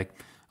contact, and you're like,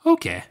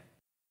 okay.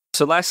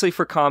 So lastly,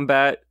 for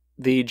combat,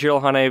 the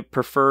Jiralhanae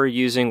prefer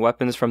using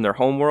weapons from their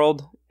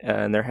homeworld,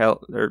 and their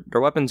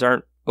weapons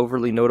aren't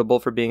overly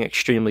notable for being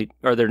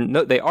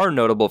they are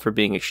notable for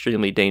being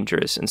extremely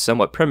dangerous and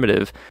somewhat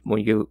primitive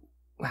when you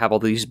have all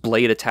these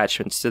blade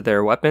attachments to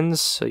their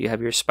weapons. So you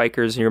have your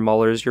spikers and your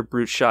maulers, your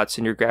brute shots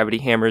and your gravity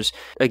hammers.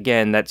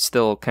 Again, that's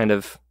still kind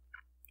of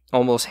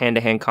almost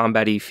hand-to-hand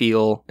combat-y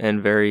feel,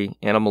 and very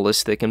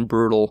animalistic and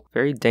brutal,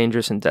 very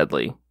dangerous and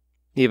deadly,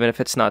 even if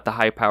it's not the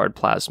high-powered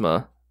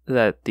plasma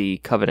that the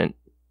Covenant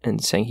and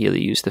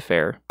Sangheili used to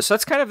fare. So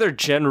that's kind of their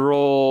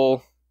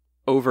general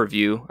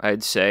overview,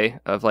 I'd say,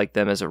 of like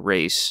them as a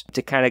race.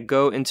 To kind of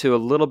go into a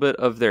little bit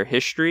of their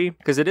history,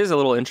 because it is a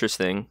little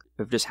interesting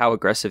of just how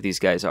aggressive these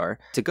guys are.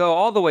 To go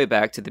all the way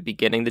back to the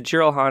beginning, the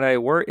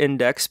Jiralhanae were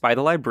indexed by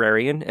the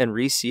librarian and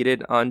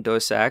reseeded on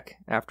Dosak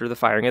after the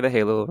firing of the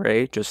Halo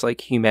Ray, just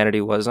like humanity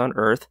was on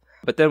Earth.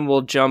 But then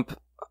we'll jump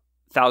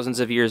thousands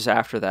of years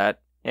after that,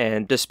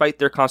 and despite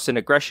their constant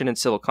aggression and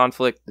civil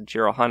conflict, the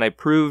Jiralhanae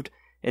proved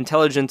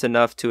intelligent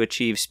enough to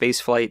achieve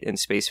spaceflight and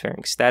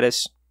spacefaring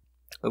status,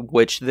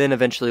 which then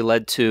eventually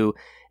led to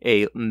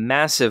a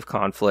massive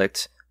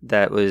conflict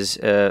that was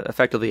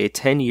effectively a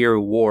 10-year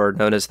war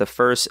known as the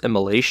First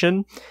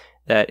Immolation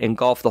that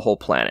engulfed the whole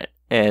planet.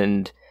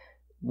 And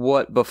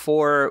what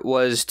before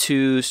was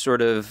two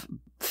sort of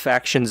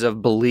factions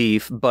of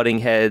belief butting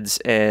heads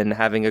and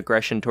having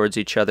aggression towards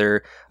each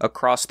other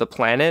across the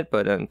planet,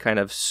 but on kind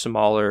of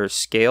smaller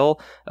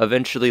scale,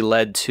 eventually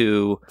led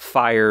to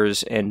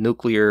fires and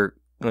nuclear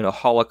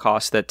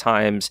holocaust at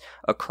times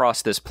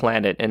across this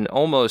planet, and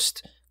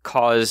almost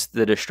caused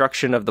the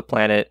destruction of the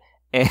planet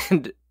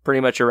and pretty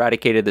much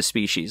eradicated the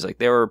species. Like,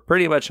 they were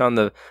pretty much on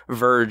the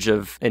verge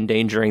of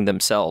endangering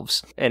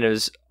themselves. And it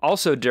was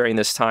also during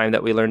this time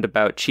that we learned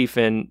about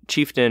Chieftain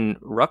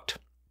Rukt,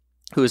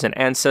 who is an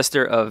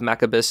ancestor of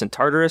Maccabeus and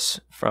Tartarus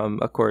from,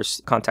 of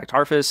course, Contact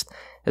Harfist,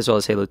 as well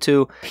as Halo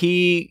 2.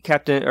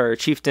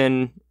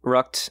 Chieftain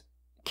Rukt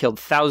killed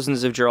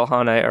thousands of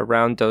Jiralhanae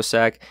around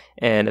Dosak,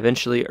 and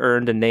eventually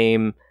earned a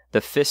name,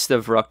 the Fist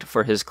of Rukt,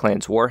 for his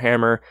clan's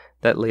warhammer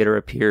that later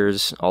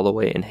appears all the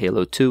way in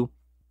Halo 2.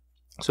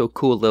 So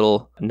cool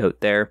little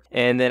note there.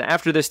 And then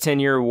after this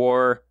 10-year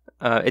war,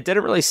 it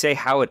didn't really say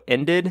how it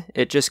ended.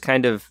 It just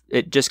kind of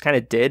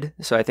did.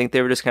 So I think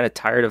they were just kind of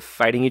tired of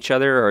fighting each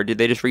other, or did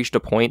they just reach a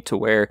point to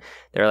where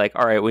they're like,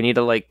 all right, we need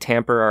to like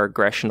tamper our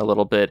aggression a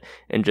little bit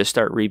and just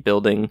start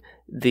rebuilding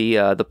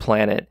the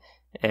planet.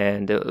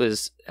 And it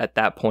was at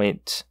that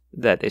point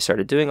that they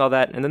started doing all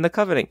that. And then the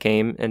Covenant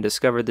came and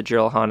discovered the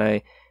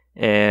Jiralhanae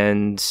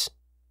and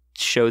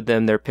showed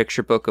them their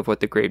picture book of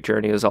what the Grave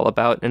Journey was all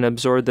about, and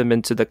absorbed them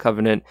into the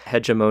Covenant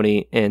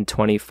hegemony in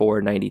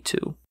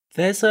 2492.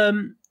 There's a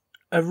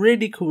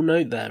really cool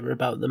note there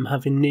about them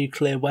having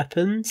nuclear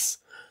weapons.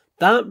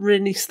 That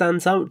really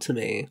stands out to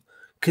me.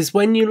 Because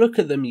when you look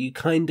at them, you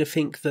kind of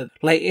think that,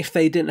 like, if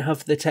they didn't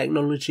have the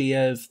technology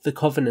of the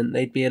Covenant,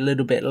 they'd be a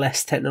little bit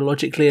less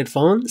technologically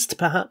advanced,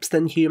 perhaps,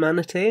 than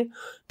humanity.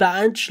 But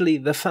actually,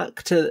 the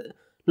fact that,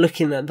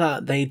 looking at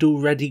that, they'd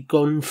already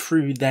gone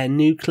through their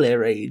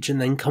nuclear age and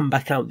then come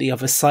back out the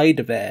other side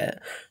of it,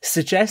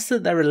 suggests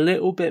that they're a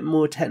little bit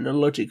more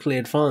technologically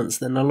advanced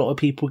than a lot of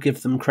people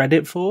give them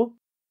credit for.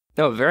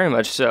 No, very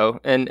much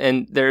so.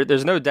 And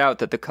there's no doubt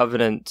that the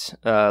Covenant,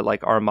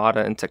 like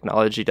Armada and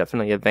technology,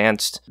 definitely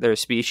advanced their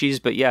species.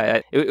 But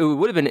yeah, it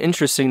would have been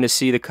interesting to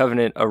see the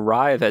Covenant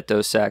arrive at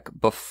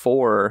Dosak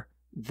before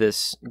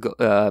this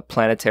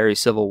planetary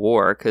civil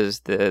war,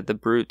 because the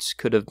brutes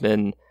could have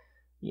been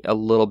a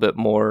little bit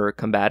more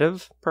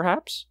combative,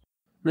 perhaps.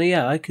 No,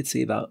 yeah, I could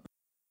see that.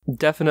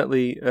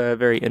 Definitely a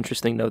very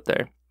interesting note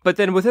there. But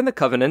then within the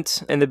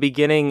Covenant, in the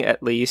beginning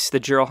at least,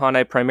 the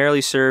Jiralhanae primarily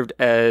served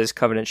as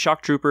Covenant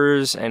shock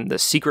troopers and the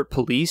secret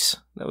police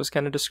that was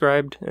kind of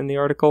described in the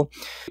article.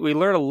 We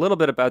learn a little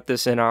bit about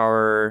this in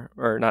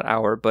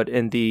but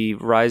in the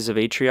Rise of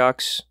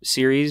Atriox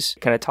series,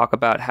 kind of talk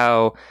about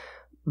how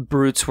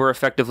brutes were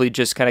effectively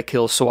just kind of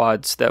kill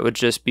squads that would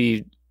just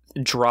be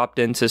dropped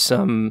into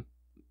some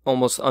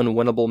almost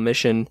unwinnable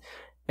mission,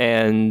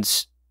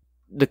 and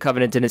the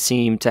Covenant didn't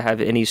seem to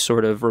have any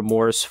sort of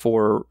remorse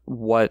for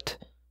what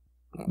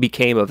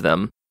became of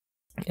them.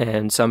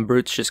 And some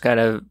brutes just kind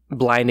of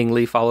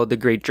blindingly followed the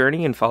Great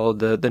Journey and followed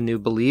the new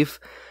belief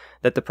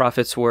that the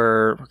prophets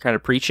were kind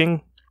of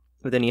preaching.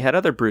 But then you had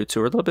other brutes who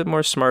were a little bit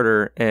more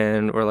smarter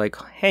and were like,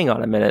 hang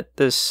on a minute,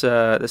 this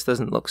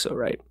doesn't look so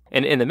right.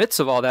 And in the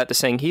midst of all that, the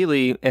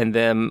Sangheili and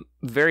them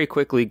very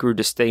quickly grew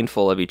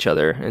disdainful of each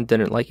other and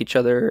didn't like each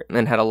other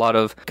and had a lot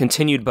of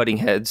continued butting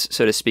heads,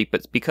 so to speak.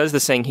 But because the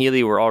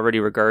Sangheili were already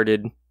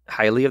regarded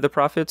highly of the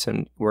prophets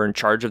and were in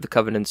charge of the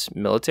Covenant's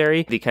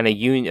military, the kind of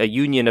a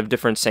union of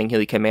different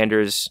Sangheili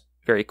commanders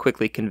very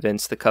quickly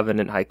convinced the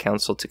Covenant High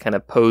Council to kind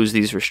of pose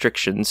these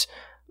restrictions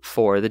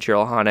for the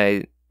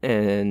Jiralhanae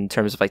in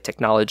terms of like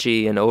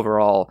technology and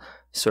overall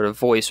sort of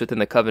voice within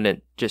the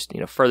Covenant, just,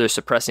 further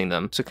suppressing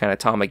them. So kind of,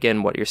 Tom,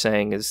 again, what you're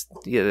saying is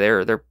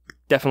they're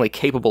definitely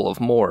capable of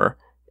more.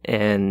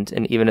 And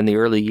even in the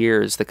early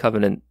years, the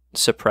Covenant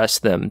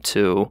suppressed them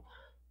to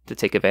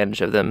take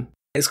advantage of them.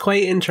 It's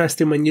quite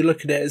interesting when you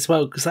look at it as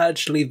well, because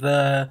actually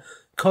the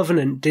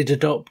Covenant did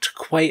adopt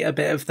quite a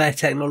bit of their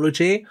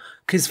technology,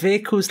 because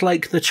vehicles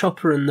like the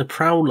Chopper and the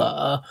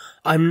Prowler,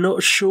 I'm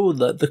not sure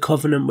that the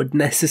Covenant would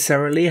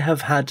necessarily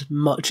have had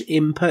much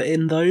input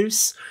in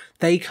those.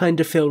 They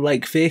kind of feel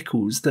like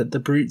vehicles that the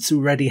brutes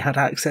already had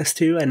access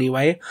to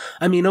anyway.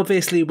 I mean,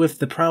 obviously with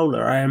the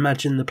Prowler, I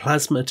imagine the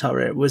plasma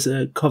turret was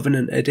a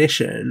Covenant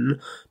addition,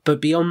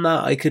 but beyond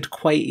that, I could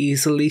quite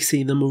easily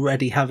see them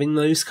already having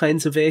those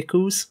kinds of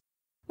vehicles.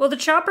 Well, the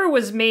Chopper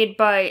was made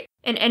by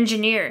an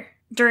engineer.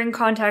 During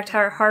Contact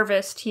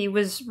Harvest, he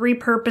was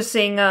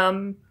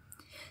repurposing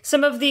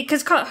some of the...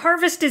 Because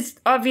Harvest is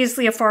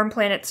obviously a farm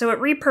planet, so it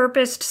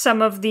repurposed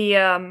some of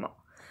the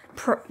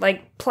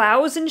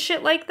plows and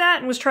shit like that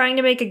and was trying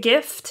to make a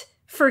gift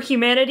for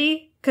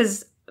humanity,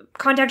 because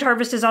Contact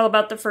Harvest is all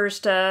about the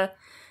first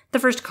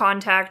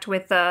contact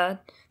with the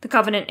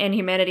Covenant and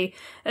humanity.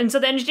 And so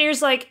the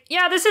engineer's like,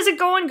 yeah, this isn't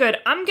going good.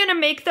 I'm gonna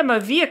make them a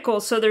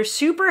vehicle so they're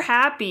super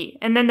happy.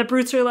 And then the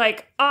brutes are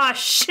like, ah,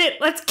 shit,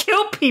 let's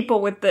kill people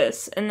with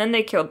this. And then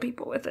they killed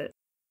people with it.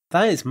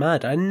 That is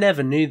mad. I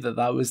never knew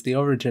that was the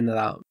origin of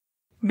that.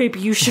 Maybe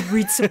you should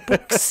read some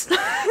books.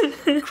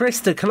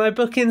 Krista, can I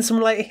book in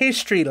some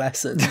history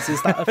lessons?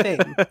 Is that a thing?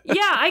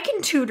 Yeah, I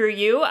can tutor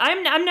you.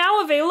 I'm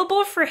now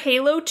available for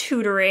Halo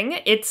tutoring.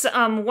 It's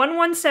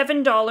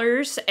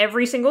 $117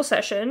 every single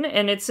session,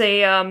 and it's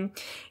an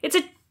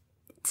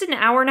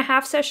hour and a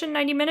half session,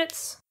 90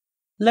 minutes.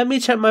 Let me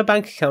check my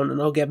bank account and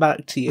I'll get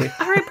back to you.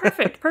 All right,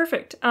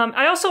 perfect.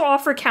 I also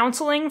offer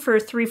counseling for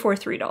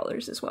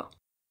 $343 as well.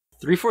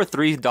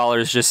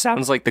 $343 just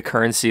sounds like the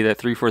currency that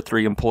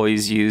 343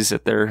 employees use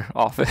at their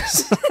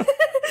office.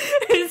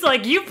 It's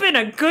like, you've done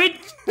a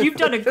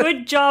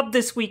good job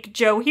this week,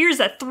 Joe. Here's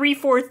a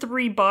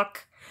 $343.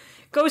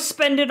 Go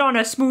spend it on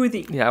a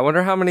smoothie. Yeah, I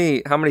wonder how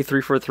many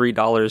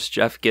 $343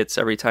 Jeff gets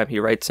every time he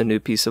writes a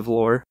new piece of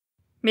lore.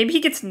 Maybe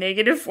he gets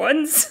negative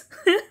ones.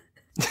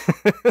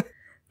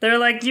 They're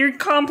like, you're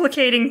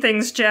complicating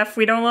things, Jeff.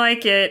 We don't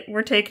like it.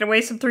 We're taking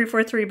away some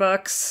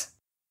 $343.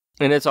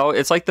 And it's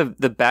like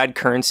the bad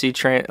currency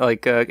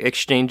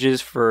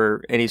exchanges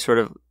for any sort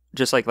of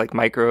just like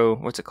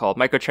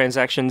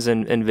microtransactions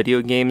in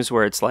video games,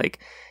 where it's like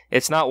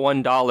it's not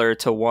 $1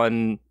 to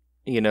one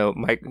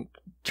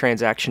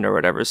transaction or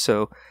whatever.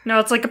 So no,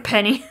 it's like a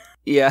penny.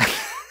 Yeah,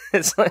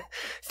 it's like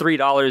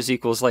 $3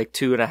 equals like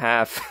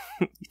 $2.50.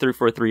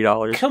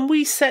 $343. Can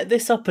we set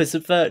this up as a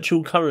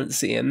virtual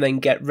currency and then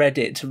get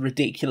Reddit to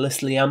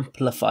ridiculously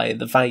amplify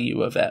the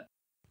value of it?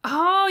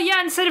 Oh,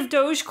 yeah, instead of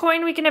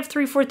Dogecoin, we can have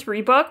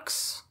 $343.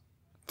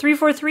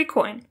 343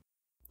 coin.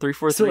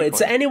 343 So,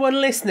 to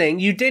anyone listening,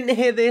 you didn't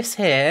hear this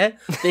here.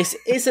 This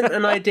isn't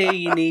an idea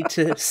you need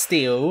to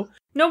steal.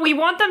 No, we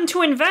want them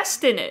to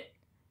invest in it.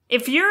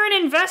 If you're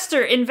an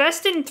investor,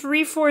 invest in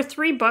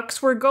 343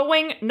 bucks. We're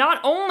going not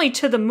only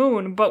to the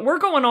moon, but we're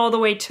going all the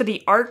way to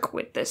the Ark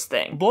with this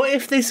thing. What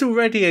if this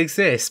already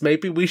exists?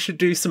 Maybe we should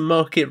do some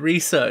market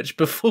research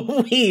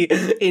before we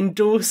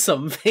endorse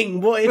something.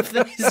 What if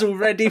there's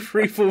already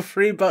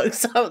 343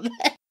 bucks out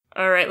there?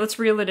 All right, let's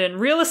reel it in.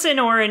 Reel us in,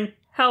 Oran.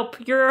 Help,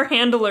 you're our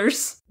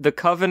handlers. The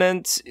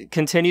Covenant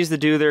continues to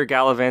do their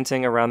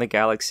gallivanting around the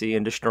galaxy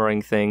and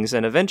destroying things,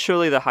 and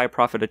eventually the High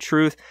Prophet of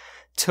Truth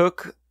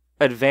took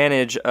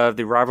advantage of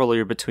the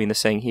rivalry between the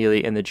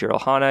Sangheili and the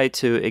Jiralhanae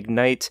to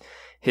ignite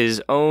his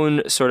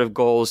own sort of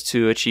goals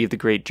to achieve the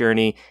Great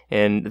Journey,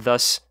 and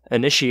thus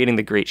initiating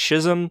the Great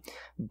Schism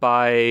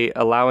by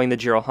allowing the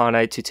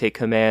Jiralhanae to take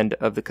command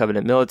of the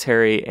Covenant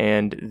military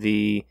and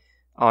the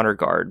Honor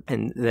Guard,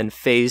 and then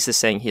phase the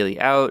Sangheili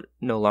out,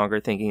 no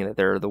longer thinking that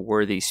they're the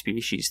worthy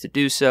species to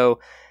do so,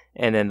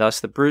 and then thus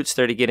the Brutes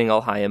started getting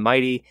all high and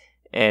mighty,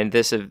 and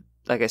this,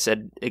 like I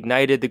said,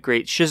 ignited the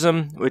Great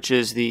Schism, which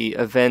is the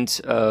event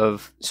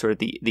of sort of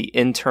the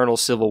internal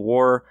civil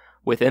war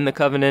within the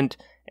Covenant.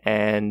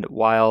 And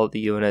while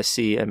the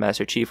UNSC and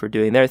Master Chief were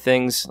doing their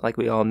things, like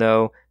we all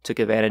know, took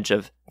advantage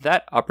of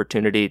that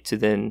opportunity to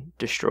then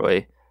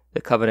destroy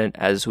the Covenant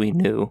as we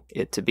knew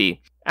it to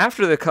be.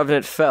 After the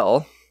Covenant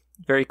fell,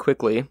 very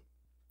quickly,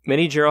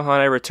 many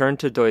Jiralhanae returned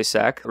to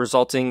Doisak,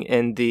 resulting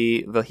in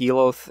the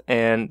Vahiloth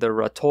and the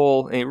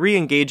Ratol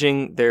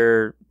re-engaging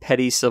their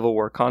petty civil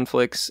war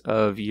conflicts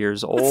of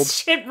years old.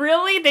 Shit,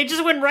 really? They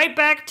just went right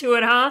back to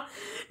it, huh?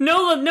 No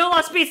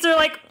lost peace. They're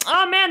like,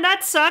 oh man,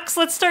 that sucks.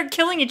 Let's start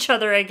killing each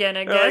other again,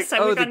 I guess.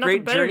 Like, the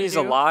Great Journey's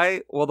a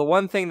lie? Well, the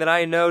one thing that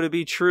I know to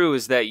be true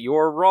is that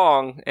you're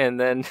wrong, and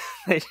then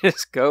they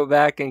just go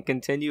back and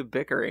continue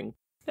bickering.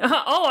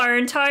 Our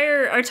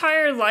entire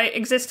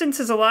existence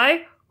is a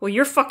lie? Well,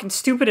 you're fucking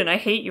stupid and I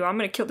hate you. I'm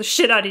gonna kill the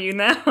shit out of you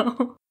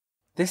now.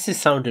 This is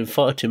sounding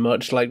far too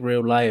much like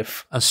real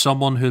life. As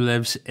someone who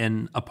lives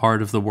in a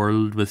part of the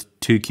world with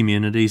two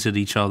communities at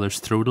each other's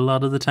throat a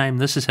lot of the time,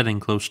 this is hitting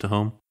close to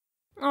home.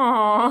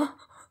 Aww.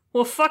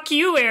 Well, fuck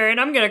you, Aaron.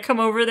 I'm gonna come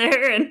over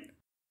there and...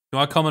 You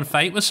want to come and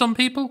fight with some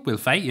people? We'll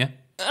fight you.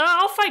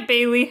 I'll fight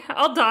Bailey.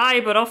 I'll die,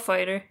 but I'll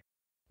fight her.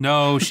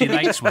 No, she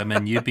likes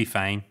women. You'd be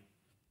fine.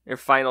 Your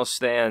final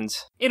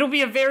stands. It'll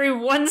be a very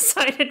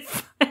one-sided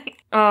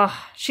fight.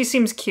 She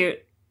seems cute.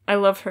 I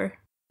love her.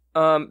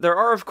 There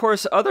are, of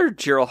course, other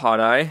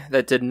Jiralhanae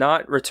that did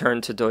not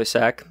return to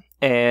Doisak,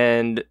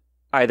 and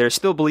either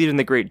still believed in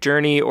the Great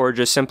Journey or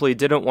just simply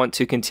didn't want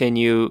to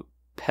continue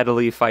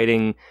pettily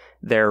fighting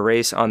their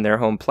race on their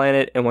home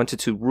planet and wanted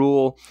to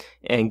rule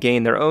and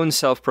gain their own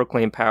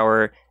self-proclaimed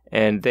power,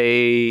 and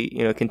they,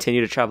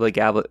 continue to travel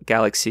the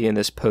galaxy in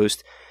this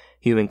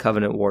post-Human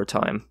Covenant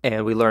wartime.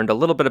 And we learned a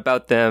little bit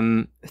about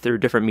them through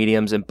different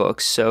mediums and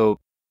books. So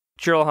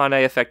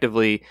Jiralhanae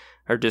effectively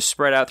are just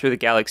spread out through the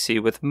galaxy,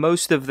 with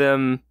most of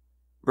them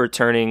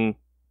returning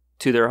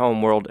to their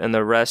home world and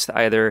the rest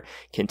either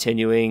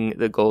continuing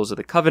the goals of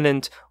the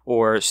Covenant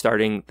or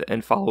starting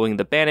and following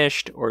the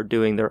Banished or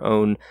doing their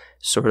own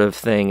sort of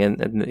thing.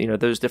 And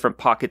those different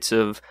pockets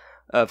of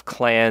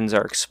clans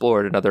are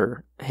explored in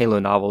other Halo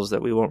novels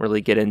that we won't really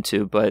get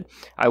into. But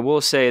I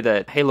will say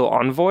that Halo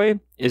Envoy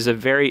is a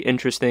very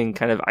interesting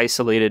kind of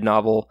isolated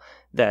novel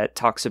that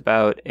talks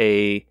about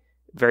a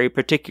very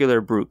particular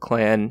Brute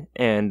clan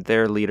and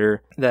their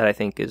leader that I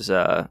think is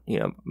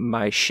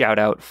my shout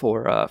out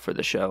for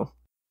the show.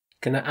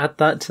 Gonna add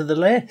that to the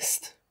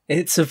list.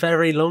 It's a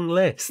very long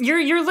list.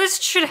 Your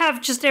list should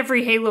have just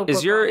every Halo book.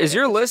 Is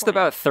your list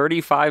about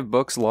 35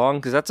 books long?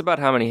 Because that's about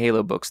how many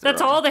Halo books there are.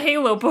 That's all the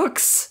Halo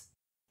books.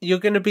 You're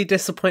gonna be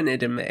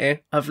disappointed in me.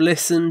 I've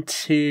listened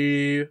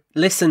to.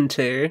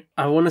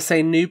 I want to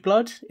say New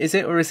Blood. Is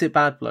it or is it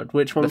Bad Blood?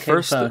 Which one came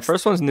first? The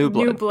first one's New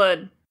Blood. New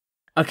Blood.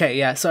 Okay,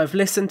 yeah. So I've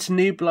listened to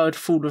New Blood,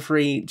 Fall of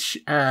Reach,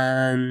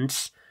 and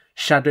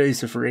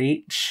Shadows of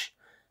Reach.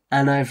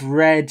 And I've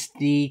read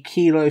the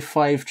Kilo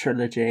 5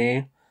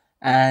 trilogy,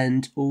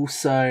 and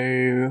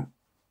also,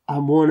 I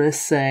want to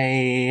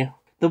say,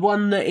 the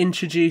one that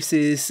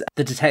introduces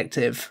the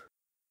detective.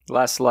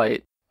 Last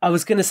Light. I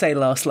was going to say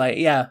Last Light,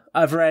 yeah.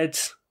 I've read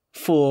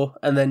 4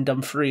 and then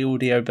done 3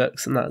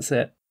 audiobooks, and that's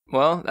it.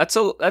 Well,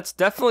 that's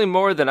definitely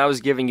more than I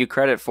was giving you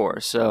credit for,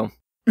 so...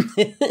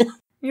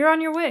 You're on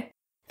your way.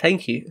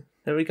 Thank you.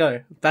 There we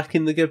go. Back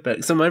in the good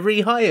books. Am I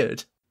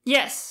rehired?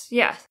 Yes,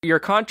 yeah. Your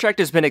contract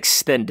has been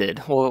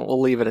extended.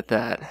 We'll leave it at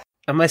that.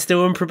 Am I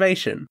still on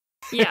probation?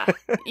 Yeah.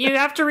 You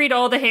have to read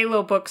all the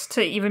Halo books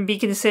to even be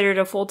considered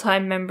a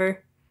full-time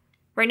member.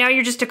 Right now,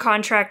 you're just a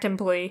contract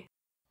employee.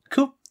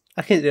 Cool.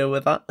 I can deal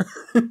with that.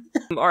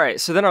 All right,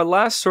 so then our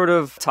last sort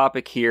of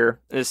topic here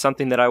is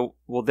something that I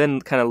will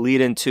then kind of lead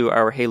into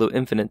our Halo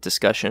Infinite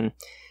discussion,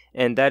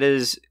 and that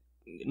is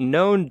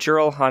known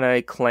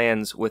Jiralhanae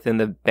clans within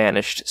the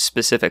Banished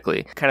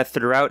specifically. Kind of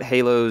throughout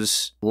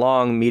Halo's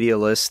long media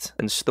list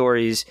and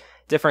stories,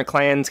 different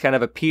clans kind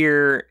of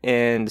appear,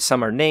 and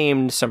some are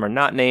named, some are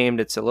not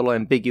named. It's a little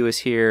ambiguous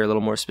here, a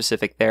little more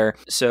specific there.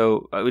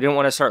 So we didn't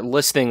want to start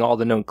listing all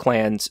the known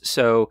clans.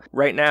 So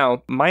right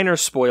now, minor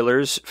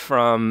spoilers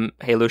from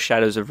Halo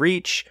Shadows of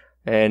Reach,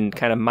 and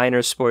kind of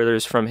minor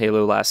spoilers from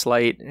Halo Last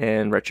Light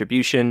and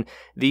Retribution.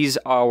 These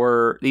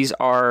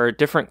are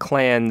different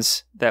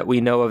clans that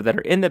we know of that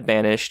are in the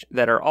Banished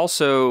that are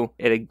also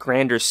at a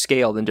grander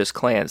scale than just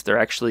clans. They're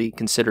actually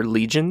considered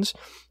legions,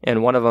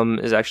 and one of them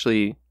is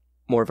actually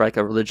more of like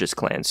a religious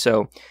clan.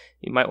 So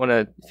you might want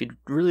to, if you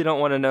really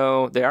don't want to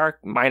know, they are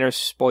minor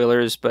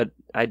spoilers, but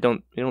I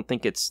don't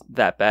think it's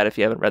that bad if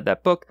you haven't read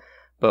that book,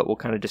 but we'll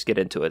kind of just get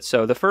into it.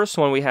 So the first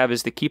one we have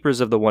is the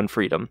Keepers of the One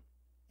Freedom.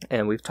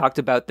 And we've talked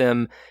about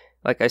them,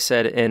 like I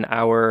said, in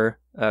our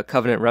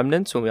Covenant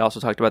Remnants, when we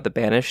also talked about the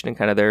Banished and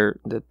kind of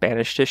the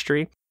Banished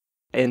history.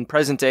 In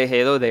present-day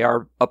Halo, they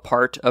are a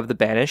part of the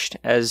Banished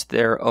as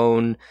their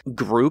own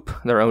group,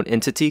 their own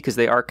entity, because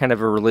they are kind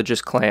of a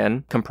religious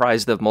clan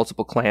comprised of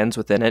multiple clans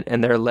within it,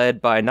 and they're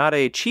led by not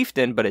a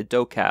chieftain, but a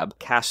Dokab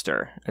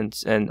caster.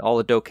 And all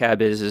a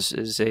Dokab is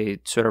a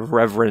sort of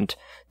reverent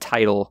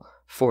title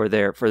for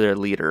their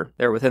leader.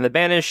 They're within the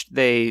Banished.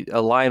 They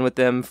align with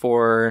them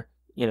for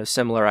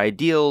similar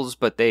ideals,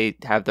 but they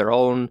have their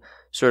own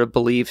sort of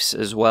beliefs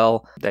as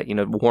well that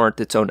warrant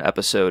its own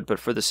episode. But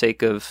for the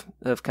sake of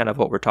kind of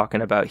what we're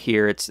talking about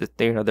here, it's that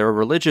they're a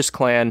religious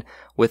clan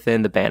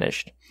within the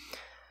Banished.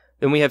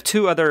 Then we have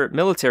two other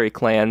military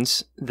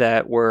clans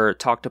that were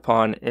talked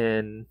upon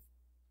in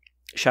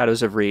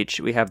Shadows of Reach.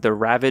 We have the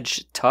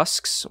Ravaged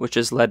Tusks, which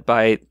is led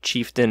by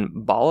Chieftain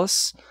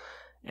Ballas,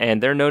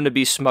 and they're known to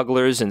be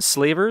smugglers and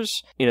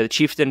slavers. The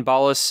chieftain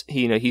Ballas,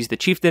 he's the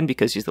chieftain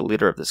because he's the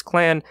leader of this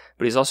clan,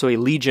 but he's also a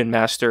legion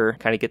master,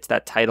 kind of gets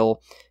that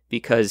title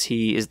because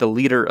he is the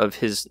leader of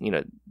his,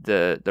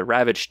 the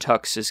Ravaged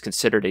Tux is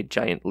considered a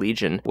giant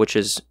legion, which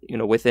is,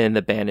 within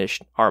the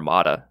Banished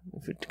armada,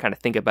 if you kind of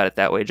think about it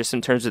that way, just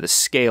in terms of the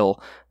scale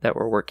that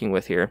we're working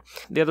with here.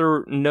 The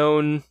other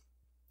known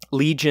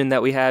legion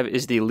that we have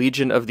is the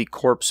Legion of the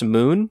Corpse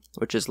Moon,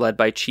 which is led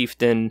by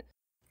Chieftain...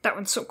 That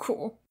one's so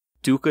cool.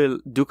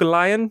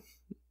 Dukalion,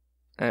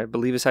 I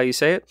believe is how you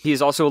say it. He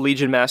is also a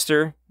legion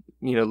master,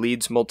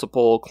 leads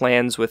multiple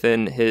clans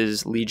within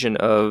his legion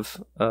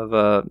of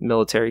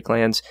military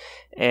clans,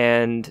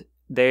 and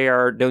they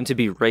are known to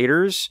be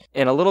raiders.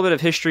 And a little bit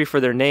of history for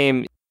their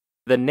name.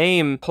 The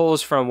name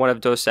pulls from one of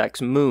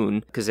Dosak's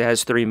moon, because it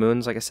has 3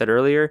 moons, like I said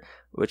earlier,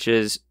 which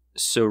is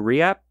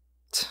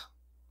Soyrapt,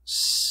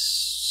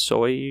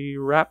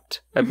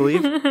 I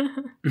believe.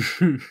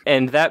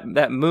 And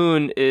that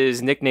moon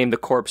is nicknamed the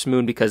Corpse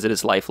Moon because it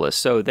is lifeless.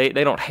 So they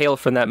don't hail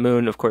from that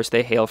moon. Of course,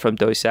 they hail from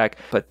Dosak,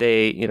 but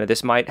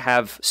this might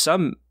have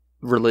some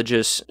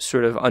religious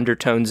sort of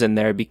undertones in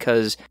there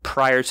because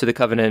prior to the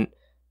Covenant,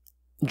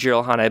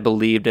 Jiralhanae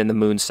believed in the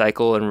moon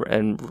cycle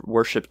and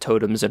worshipped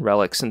totems and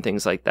relics and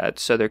things like that.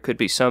 So there could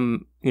be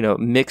some,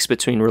 mix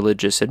between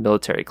religious and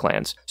military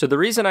clans. So the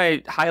reason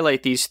I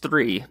highlight these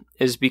 3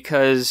 is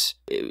because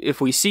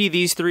if we see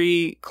these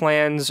 3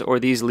 clans or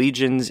these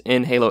legions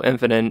in Halo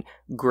Infinite,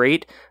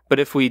 great. But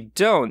if we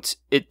don't,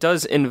 it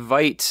does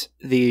invite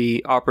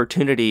the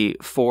opportunity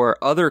for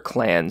other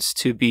clans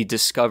to be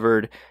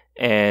discovered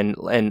and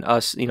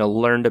us,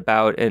 learned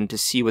about and to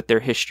see what their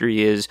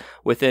history is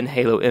within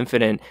Halo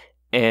Infinite.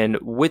 And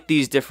with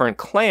these different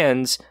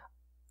clans,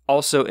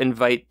 also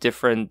invite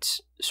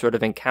different sort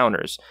of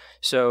encounters.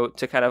 So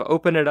to kind of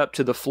open it up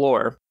to the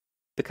floor,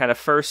 the kind of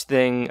first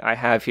thing I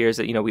have here is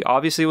that, we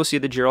obviously will see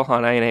the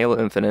Jiralhanae in Halo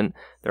Infinite.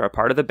 They're a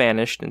part of the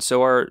Banished, and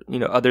so are,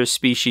 other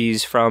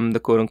species from the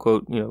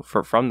quote-unquote,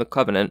 from the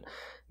Covenant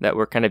that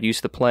we're kind of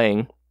used to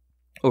playing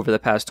over the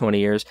past 20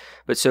 years.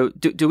 But so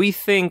do we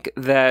think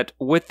that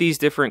with these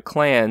different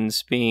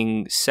clans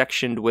being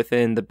sectioned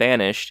within the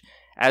Banished,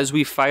 as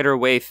we fight our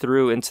way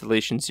through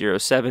Installation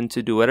 07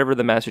 to do whatever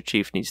the Master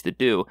Chief needs to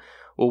do,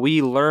 will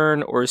we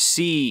learn or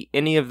see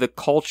any of the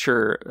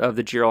culture of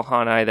the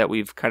Jiralhanae that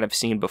we've kind of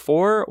seen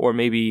before, or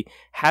maybe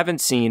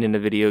haven't seen in a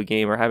video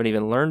game or haven't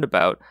even learned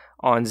about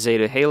on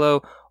Zeta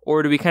Halo?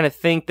 Or do we kind of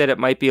think that it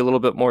might be a little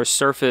bit more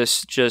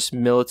surface, just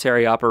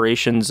military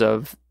operations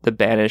of the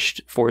Banished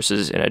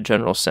forces in a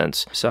general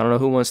sense? So I don't know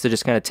who wants to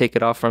just kind of take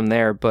it off from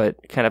there, but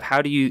kind of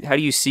how do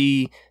you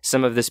see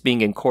some of this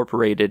being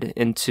incorporated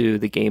into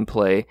the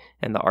gameplay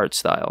and the art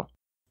style?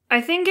 I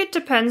think it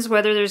depends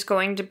whether there's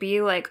going to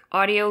be like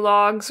audio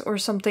logs or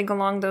something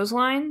along those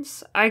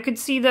lines. I could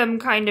see them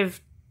kind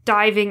of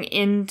diving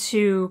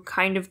into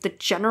kind of the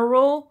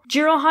general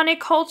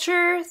Jiralhanae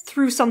culture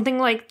through something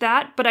like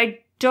that, but I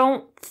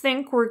don't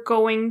think we're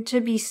going to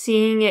be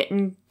seeing it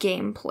in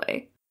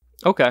gameplay.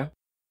 Okay.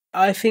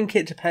 I think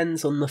it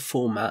depends on the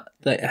format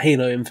that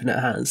Halo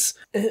Infinite has.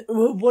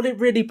 What it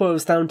really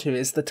boils down to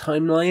is the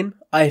timeline.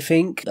 I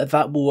think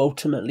that will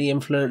ultimately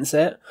influence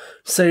it.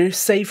 So,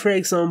 say for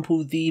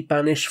example, the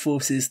Banished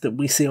forces that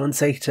we see on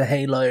Zeta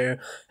Halo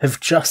have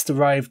just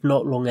arrived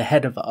not long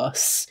ahead of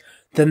us.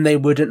 Then they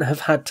wouldn't have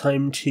had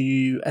time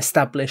to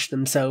establish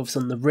themselves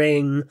on the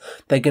ring.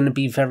 They're going to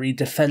be very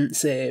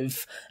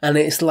defensive, and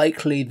it's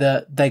likely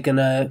that they're going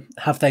to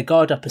have their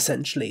guard up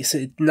essentially.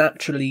 So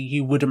naturally,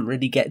 you wouldn't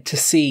really get to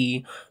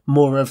see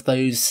more of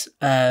those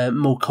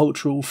more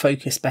cultural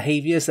focused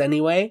behaviours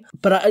anyway.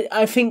 But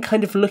I think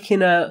kind of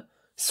looking at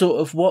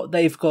sort of what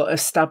they've got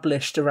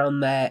established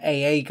around their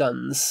AA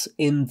guns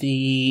in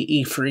the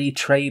E3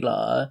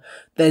 trailer,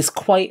 there's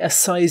quite a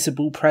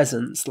sizable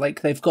presence.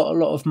 Like, they've got a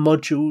lot of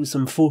modules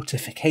and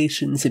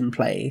fortifications in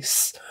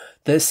place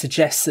that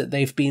suggests that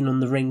they've been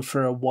on the ring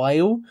for a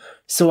while.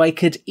 So I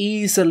could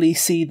easily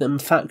see them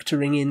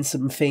factoring in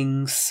some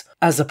things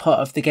as a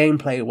part of the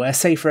gameplay where,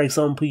 say for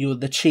example, you're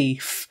the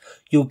chief,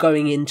 you're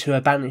going into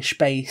a banished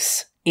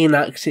base in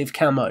active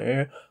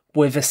camo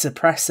with a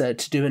suppressor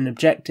to do an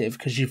objective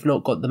because you've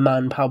not got the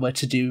manpower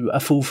to do a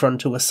full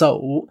frontal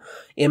assault.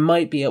 It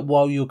might be that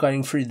while you're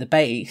going through the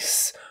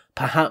base,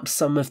 perhaps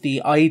some of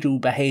the idle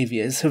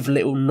behaviours have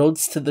little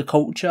nods to the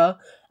culture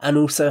and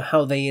also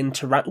how they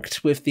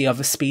interact with the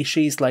other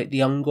species like the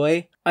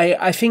Ungoi.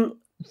 I think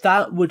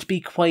that would be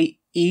quite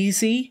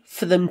easy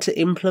for them to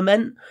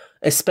implement,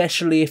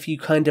 especially if you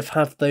kind of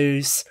have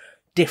those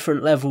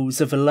different levels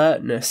of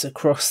alertness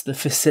across the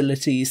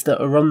facilities that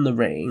are on the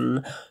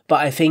ring.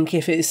 But I think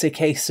if it's a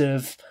case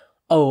of,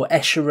 oh,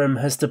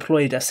 Escharum has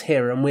deployed us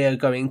here and we are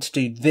going to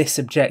do this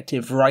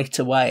objective right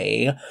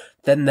away,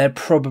 then there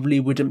probably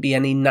wouldn't be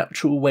any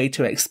natural way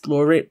to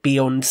explore it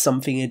beyond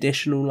something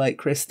additional like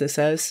Krysta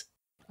says.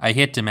 I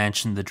hate to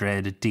mention the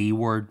dreaded D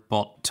word,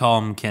 but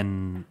Tom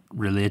can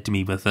relate to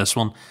me with this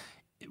one.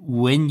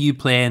 When you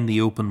play in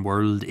the open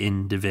world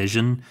in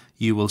Division,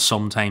 you will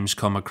sometimes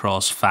come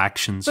across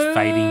factions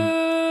fighting.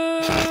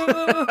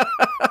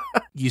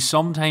 You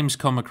sometimes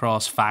come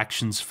across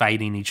factions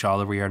fighting each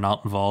other where you're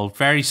not involved.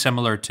 Very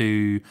similar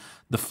to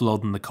the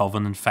Flood and the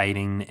Covenant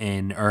fighting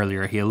in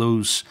earlier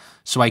Halos.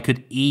 So I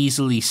could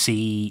easily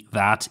see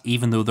that,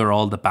 even though they're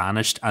all the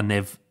Banished, and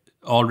they've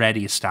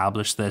already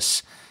established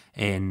this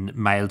in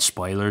mild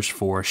spoilers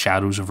for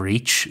Shadows of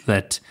Reach,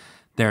 that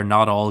they're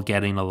not all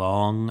getting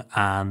along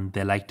and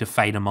they like to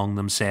fight among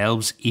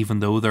themselves, even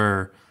though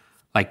they're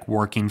like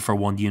working for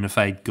one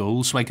unified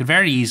goal. So I could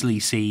very easily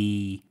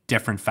see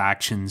different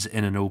factions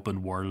in an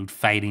open world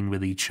fighting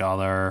with each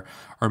other,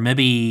 or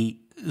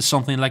maybe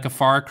something like a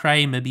Far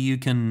Cry. Maybe you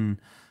can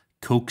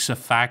coax a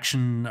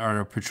faction or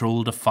a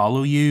patrol to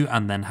follow you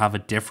and then have a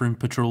different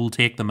patrol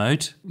take them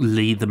out,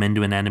 lead them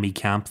into an enemy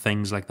camp,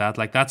 things like that.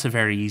 Like, that's a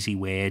very easy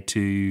way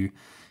to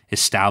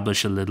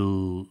establish a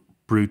little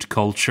brute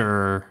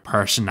culture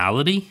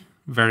personality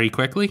very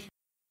quickly.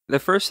 The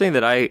first thing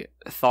that I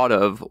thought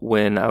of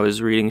when I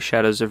was reading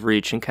Shadows of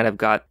Reach and kind of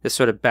got this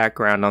sort of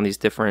background on these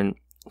different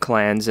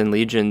clans and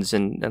legions,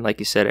 and like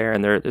you said,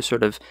 Aaron, they're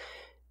sort of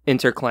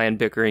inter-clan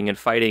bickering and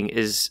fighting,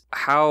 is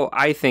how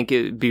I think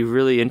it would be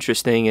really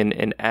interesting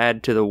and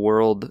add to the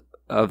world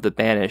of the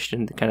Banished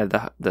and kind of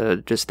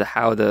the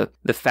how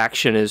the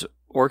faction is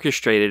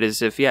orchestrated,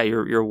 is if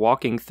you're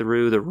walking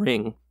through the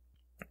ring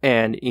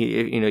and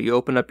you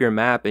open up your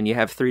map and you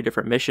have 3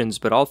 different missions,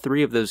 but all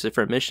 3 of those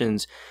different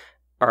missions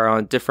are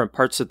on different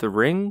parts of the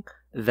ring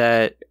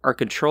that are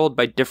controlled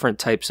by different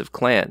types of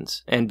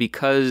clans. And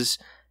because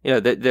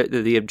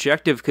the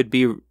objective could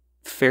be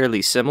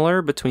fairly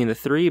similar between the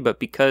 3, but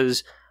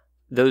because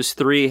those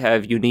 3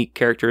 have unique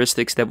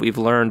characteristics that we've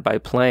learned by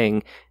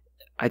playing,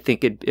 I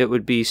think it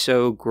would be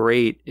so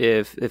great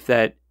if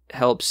that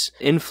helps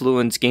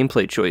influence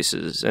gameplay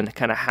choices and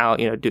kind of how,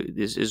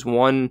 is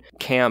one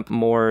camp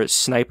more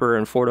sniper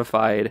and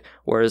fortified,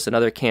 whereas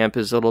another camp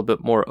is a little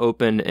bit more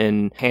open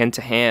and hand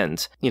to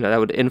hand. That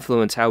would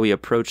influence how we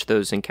approach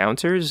those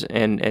encounters,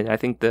 and I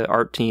think the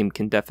art team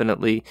can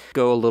definitely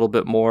go a little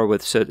bit more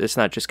with, so it's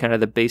not just kind of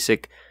the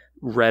basic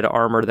red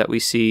armor that we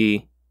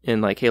see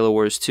in like Halo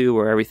Wars 2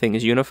 where everything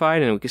is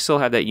unified, and we can still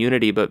have that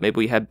unity, but maybe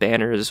we have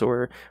banners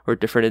or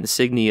different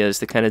insignias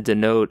to kind of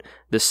denote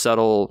the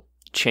subtle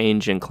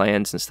change in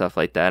clans and stuff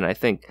like that. And I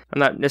think, I'm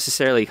not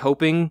necessarily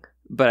hoping,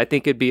 but I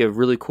think it'd be a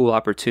really cool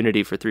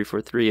opportunity for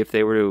 343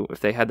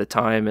 if they had the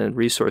time and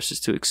resources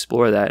to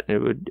explore that.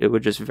 It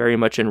would just very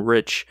much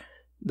enrich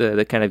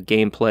the kind of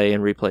gameplay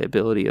and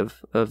replayability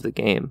of the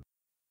game.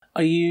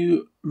 Are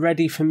you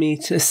ready for me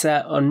to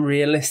set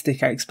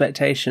unrealistic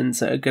expectations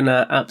that are going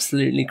to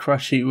absolutely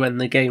crush you when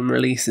the game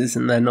releases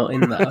and they're not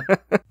in there?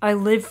 I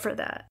live for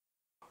that.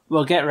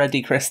 Well, get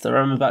ready, Krysta.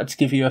 I'm about to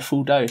give you a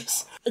full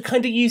dose.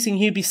 Kind of using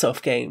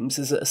Ubisoft games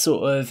as a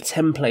sort of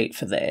template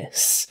for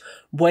this,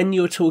 when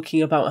you're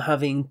talking about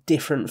having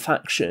different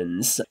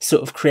factions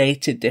sort of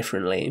created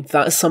differently,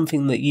 that's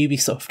something that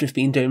Ubisoft have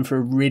been doing for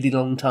a really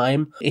long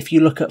time. If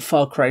you look at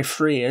Far Cry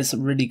 3 as a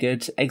really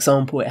good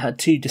example, it had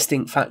 2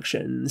 distinct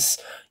factions.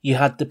 You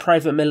had the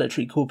Private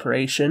Military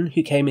Corporation,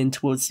 who came in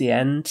towards the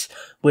end,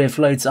 with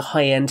loads of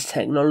high-end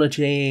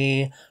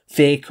technology,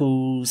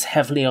 vehicles,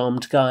 heavily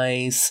armed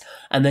guys,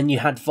 and then you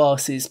had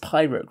Vars's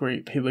pirate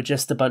group, who were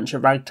just a bunch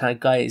of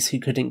ragtag guys who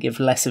couldn't give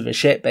less of a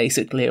shit,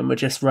 basically, and were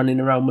just running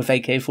around with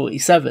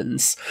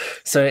AK-47s.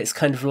 So it's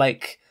kind of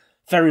like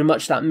very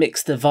much that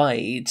mixed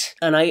divide,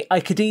 and I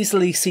could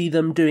easily see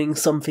them doing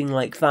something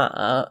like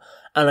that,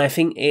 and I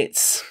think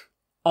it's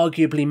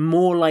arguably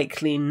more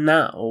likely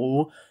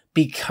now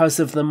because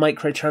of the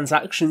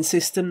microtransaction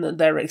system that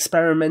they're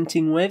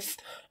experimenting with,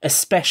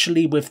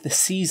 especially with the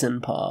season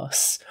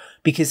pass.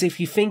 Because if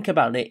you think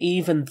about it,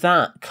 even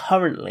that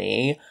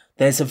currently,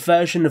 there's a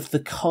version of the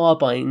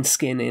Carbine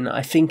skin in,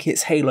 I think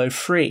it's Halo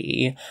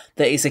 3,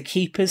 that is a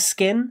Keeper's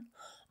skin,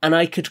 and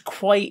I could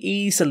quite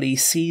easily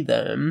see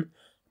them,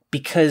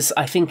 because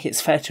I think it's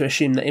fair to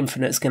assume that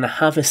Infinite's going to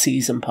have a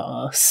season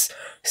pass,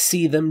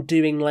 see them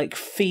doing like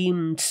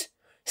themed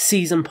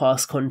season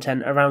pass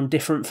content around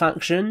different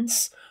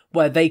factions,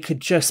 where they could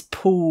just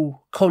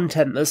pull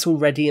content that's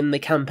already in the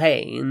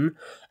campaign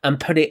and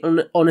put it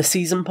on a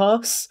season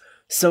pass.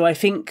 So I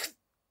think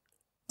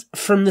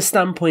from the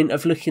standpoint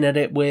of looking at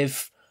it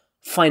with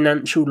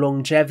financial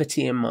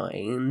longevity in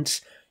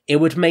mind, it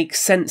would make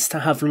sense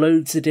to have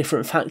loads of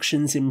different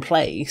factions in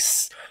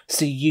place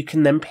so you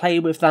can then play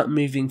with that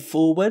moving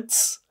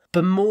forwards.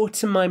 But more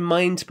to my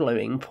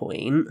mind-blowing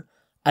point,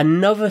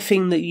 another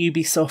thing that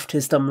Ubisoft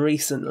has done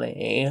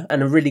recently,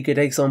 and a really good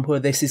example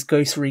of this is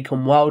Ghost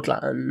Recon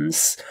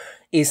Wildlands,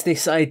 is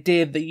this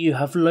idea that you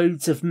have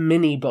loads of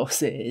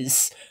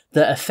mini-bosses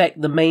that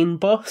affect the main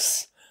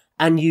boss,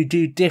 and you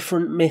do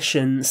different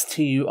missions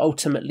to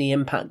ultimately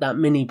impact that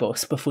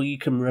mini-boss before you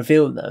can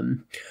reveal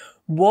them.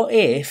 What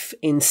if,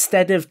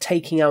 instead of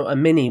taking out a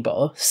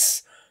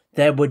mini-boss,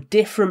 there were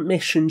different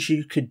missions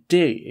you could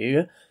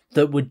do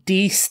that would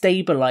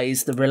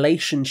destabilize the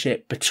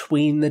relationship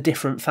between the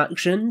different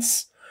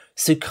factions?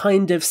 So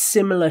kind of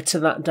similar to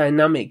that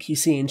dynamic you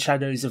see in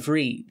Shadows of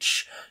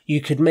Reach, you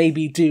could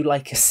maybe do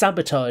like a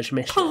sabotage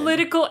mission.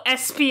 Political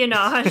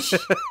espionage.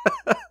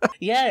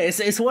 Yeah,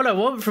 it's what I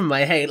want from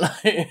my Halo.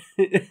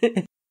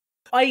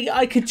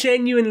 I could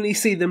genuinely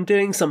see them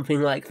doing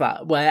something like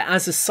that, where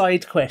as a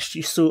side quest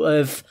you sort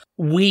of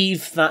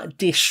weave that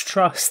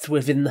distrust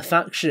within the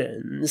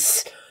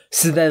factions,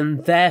 so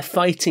then they're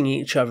fighting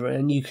each other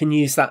and you can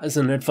use that as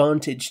an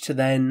advantage to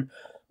then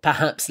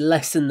perhaps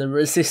lessen the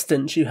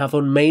resistance you have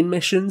on main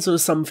missions or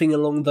something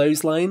along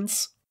those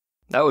lines.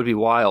 That would be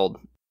wild.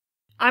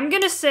 I'm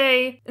going to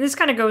say, and this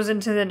kind of goes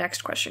into the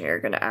next question you're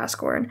going to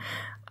ask, Oran.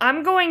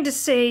 I'm going to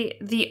say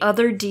the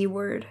other D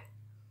word.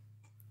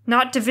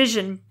 Not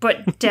division,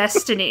 but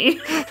destiny.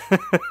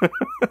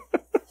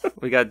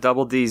 We got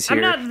double D's here.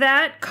 I'm not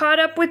that caught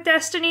up with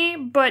Destiny,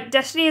 but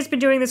Destiny has been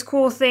doing this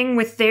cool thing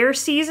with their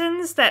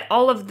seasons, that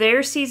all of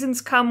their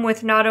seasons come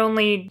with not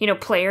only,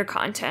 player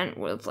content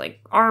with, like,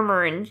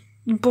 armor and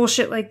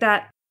bullshit like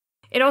that.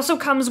 It also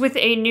comes with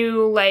a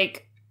new,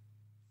 like,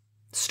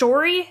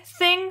 story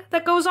thing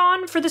that goes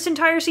on for this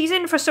entire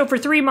season. So for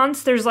 3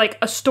 months, there's, like,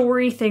 a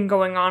story thing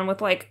going on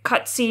with, like,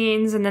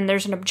 cutscenes, and then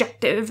there's an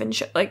objective and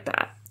shit like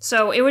that.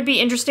 So it would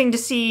be interesting to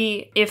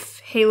see if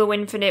Halo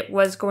Infinite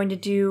was going to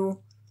do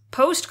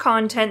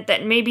post-content,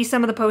 that maybe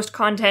some of the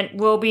post-content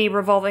will be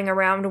revolving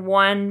around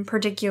one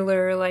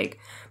particular, like,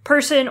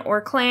 person or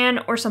clan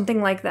or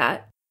something like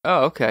that.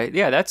 Oh, okay.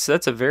 Yeah, that's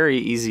a very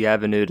easy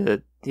avenue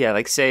to,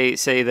 like say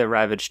the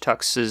Ravaged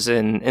Tusks is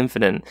in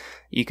Infinite.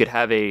 You could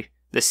have the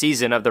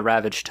season of the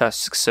Ravaged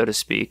Tusks, so to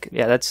speak.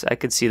 Yeah, I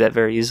could see that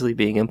very easily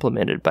being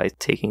implemented by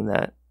taking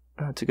that.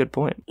 That's a good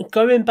point.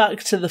 Going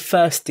back to the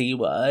first D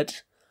word,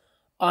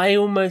 I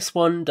almost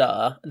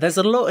wonder, there's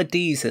a lot of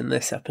D's in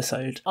this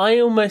episode, I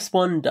almost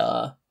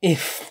wonder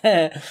if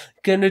they're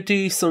gonna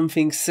do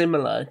something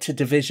similar to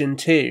Division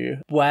 2,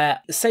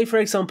 where, say for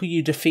example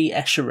you defeat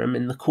Escharum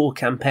in the core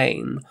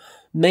campaign,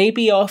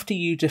 maybe after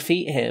you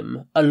defeat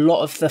him, a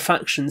lot of the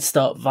factions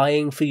start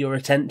vying for your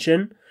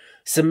attention.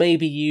 So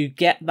maybe you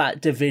get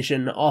that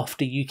division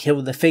after you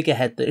kill the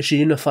figurehead that's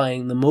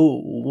unifying them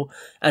all,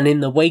 and in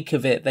the wake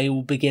of it, they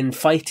all begin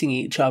fighting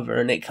each other,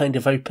 and it kind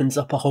of opens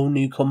up a whole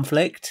new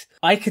conflict.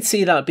 I could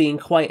see that being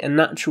quite a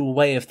natural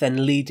way of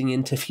then leading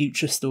into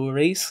future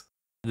stories.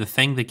 The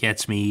thing that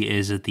gets me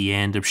is at the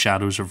end of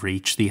Shadows of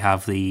Reach, they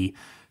have the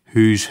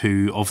who's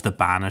who of the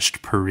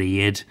Banished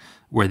parade,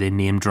 where they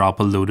name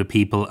drop a load of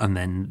people and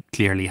then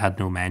clearly had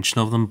no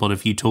mention of them. But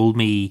if you told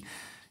me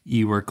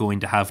you were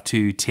going to have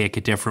to take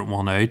a different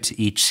one out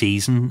each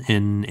season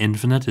in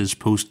Infinite as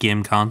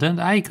post-game content,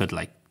 I could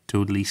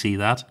totally see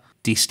that.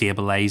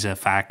 Destabilize a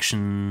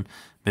faction,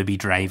 maybe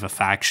drive a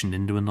faction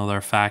into another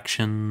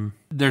faction.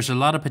 There's a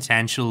lot of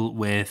potential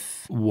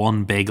with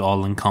one big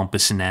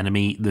all-encompassing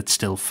enemy that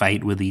still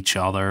fight with each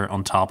other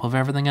on top of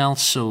everything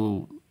else,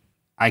 so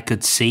I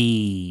could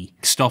see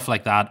stuff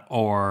like that,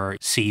 or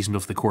Season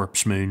of the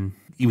Corpse Moon.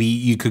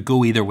 You could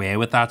go either way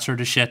with that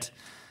sort of shit.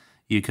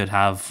 You could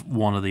have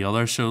one or the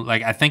other. So,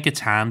 I think it's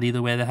handy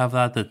the way they have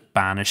that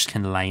Banished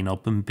can line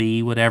up and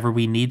be whatever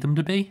we need them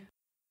to be.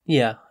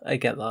 Yeah, I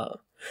get that.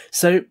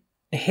 So,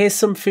 here's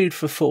some food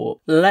for thought.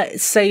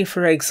 Let's say,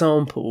 for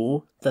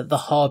example, that the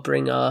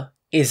Harbinger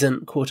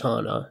isn't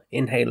Cortana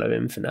in Halo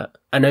Infinite.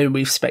 I know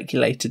we've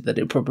speculated that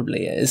it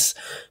probably is,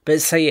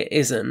 but say it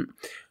isn't.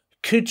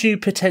 Could you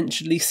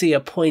potentially see a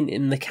point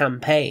in the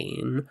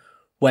campaign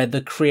where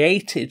the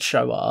Created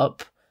show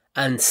up,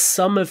 and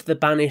some of the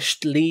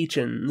Banished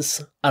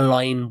legions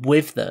align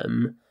with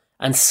them,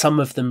 and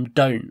some of them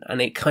don't,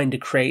 and it kind of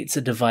creates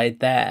a divide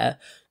there?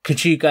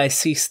 Could you guys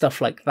see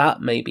stuff like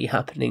that maybe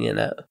happening in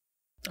it?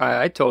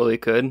 I totally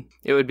could.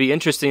 It would be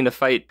interesting to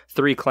fight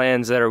 3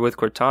 clans that are with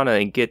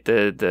Cortana and get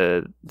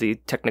the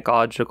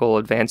technological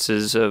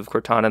advances of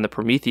Cortana and the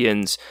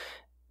Prometheans,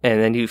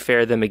 and then you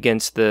fare them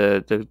against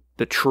the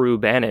true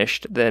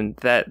banished, then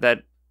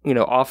that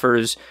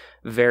offers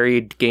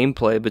varied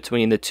gameplay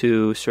between the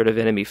two sort of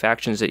enemy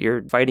factions that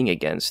you're fighting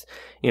against.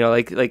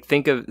 Like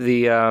think of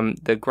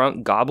the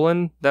Grunt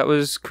Goblin that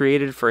was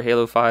created for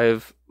Halo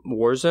 5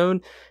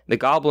 Warzone. The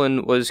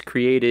Goblin was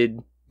created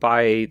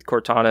by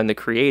Cortana and the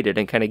Created,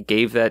 and kind of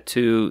gave that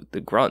to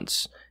the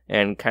Grunts,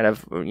 and kind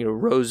of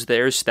rose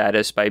their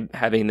status by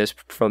having this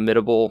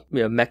formidable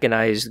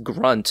mechanized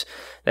grunt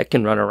that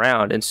can run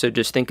around. And so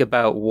just think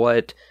about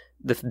what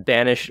the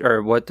banished,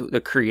 or what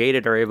the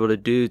Created are able to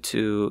do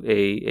to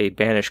a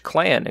banished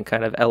clan, and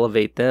kind of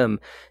elevate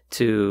them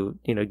to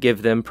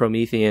give them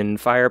Promethean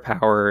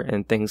firepower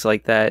and things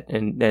like that.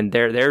 And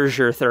there's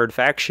your third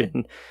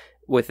faction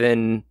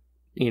within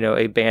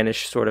a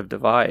banished sort of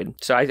divide.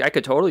 So I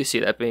could totally see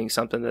that being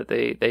something that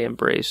they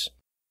embrace.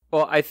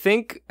 Well, I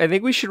think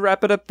we should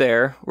wrap it up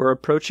there. We're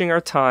approaching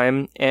our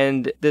time,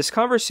 and this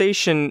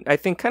conversation, I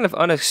think kind of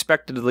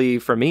unexpectedly,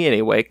 for me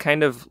anyway,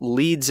 kind of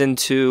leads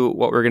into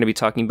what we're going to be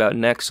talking about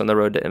next on the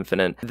Road to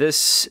Infinite.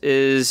 This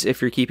is,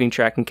 if you're keeping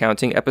track and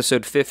counting,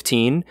 episode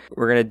 15.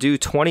 We're going to do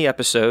 20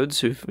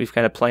 episodes. We've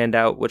kind of planned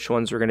out which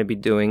ones we're going to be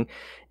doing.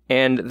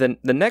 And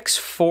the next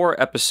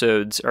 4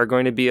 episodes are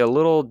going to be a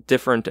little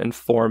different in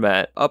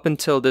format. Up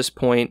until this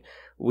point,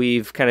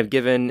 we've kind of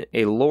given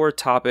a lore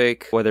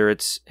topic, whether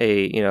it's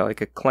like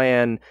a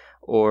clan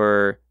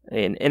or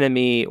an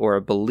enemy or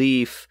a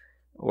belief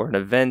or an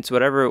event,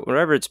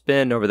 whatever it's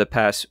been over the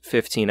past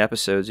 15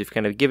 episodes. We've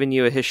kind of given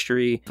you a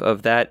history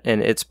of that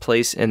and its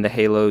place in the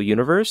Halo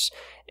universe,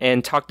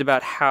 and talked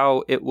about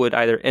how it would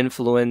either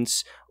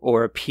influence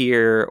or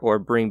appear or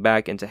bring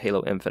back into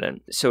Halo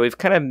Infinite. So we've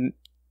kind of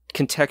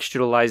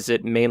contextualize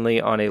it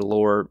mainly on a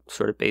lore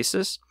sort of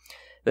basis.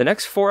 The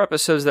next 4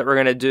 episodes that we're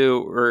going to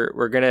do,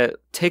 we're going to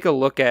take a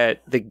look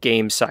at the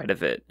game side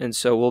of it. And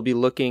so we'll be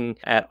looking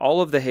at all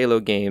of the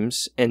Halo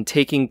games and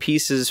taking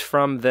pieces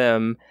from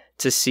them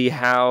to see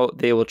how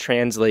they will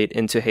translate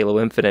into Halo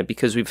Infinite,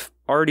 because we've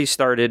already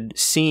started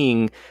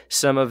seeing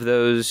some of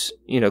those,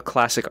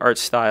 classic art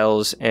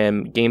styles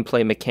and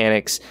gameplay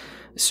mechanics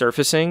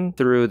surfacing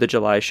through the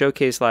July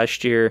showcase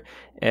last year,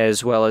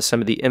 as well as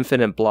some of the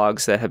Infinite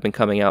blogs that have been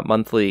coming out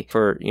monthly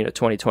for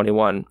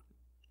 2021.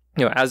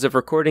 As of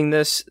recording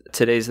this,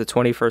 today's the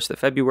 21st of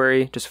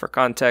February, just for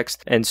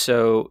context. And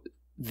so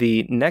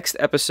the next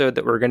episode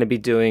that we're going to be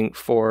doing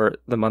for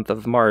the month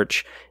of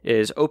March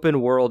is open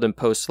world and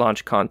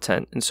post-launch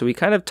content. And so we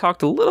kind of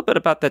talked a little bit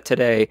about that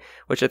today,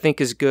 which I think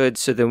is good,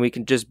 so then we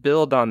can just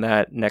build on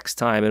that next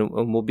time. And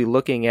we'll be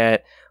looking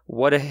at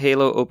what a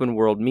Halo open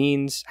world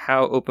means,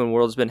 how open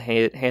world's been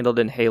handled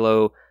in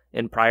Halo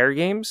in prior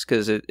games,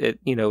 because it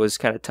was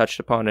kind of touched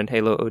upon in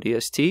Halo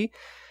ODST,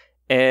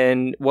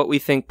 and what we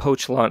think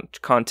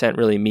post-launch content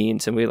really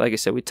means. And like I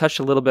said, we touched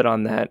a little bit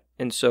on that,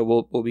 and so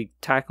we'll be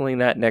tackling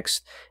that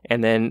next.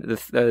 And then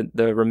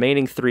the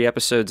remaining 3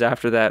 episodes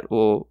after that,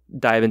 we'll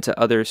dive into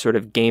other sort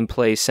of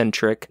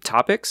gameplay-centric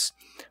topics.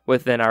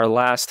 Within our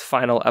last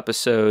final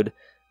episode,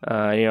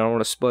 I don't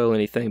want to spoil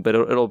anything, but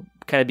it'll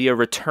kind of be a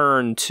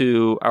return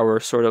to our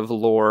sort of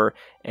lore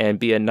and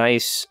be a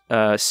nice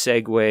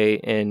segue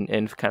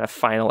and kind of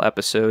final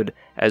episode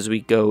as we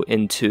go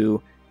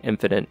into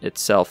Infinite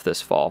itself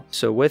this fall.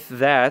 So with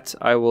that,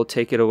 I will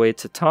take it away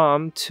to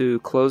Tom to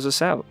close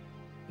us out.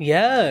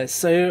 Yeah,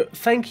 so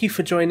thank you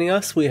for joining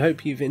us. We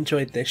hope you've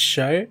enjoyed this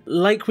show.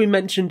 Like we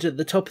mentioned at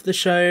the top of the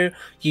show,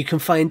 you can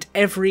find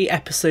every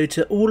episode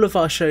to all of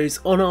our shows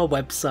on our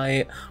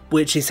website,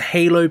 which is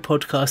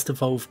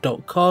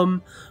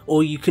halopodcastevolved.com,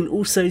 or you can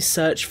also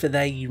search for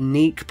their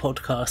unique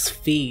podcast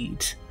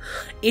feed.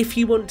 If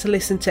you want to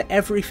listen to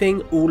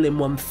everything all in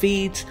one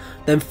feed,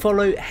 then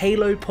follow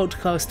Halo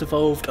Podcast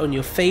Evolved on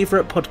your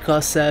favourite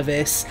podcast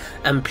service,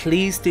 and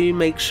please do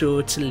make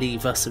sure to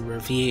leave us a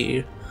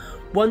review.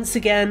 Once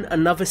again,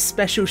 another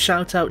special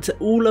shout out to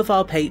all of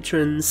our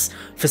patrons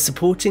for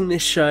supporting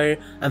this show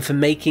and for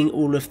making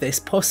all of this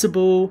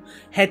possible.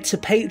 Head to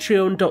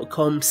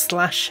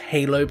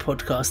patreon.com/Halo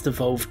Podcast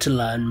Evolved to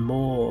learn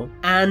more.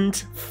 And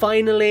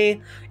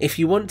finally, if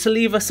you want to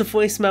leave us a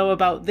voicemail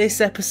about this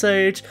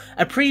episode,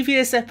 a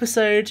previous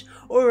episode,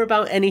 or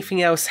about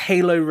anything else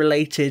Halo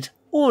related,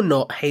 or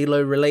not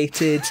Halo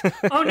related.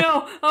 Oh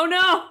no!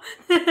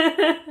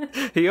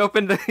 He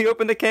opened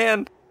the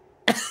can.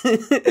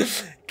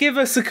 Give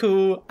us a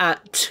call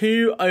at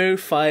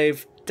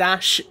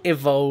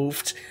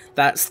 205-EVOLVED.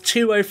 That's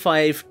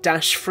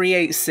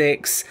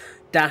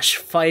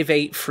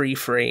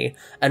 205-386-5833,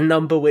 a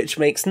number which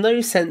makes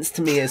no sense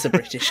to me as a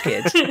British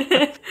kid.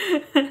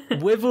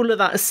 With all of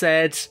that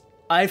said,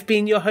 I've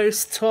been your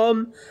host,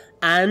 Tom,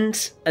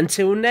 and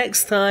until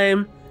next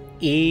time,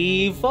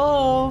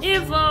 evolve!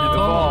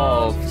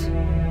 Evolved.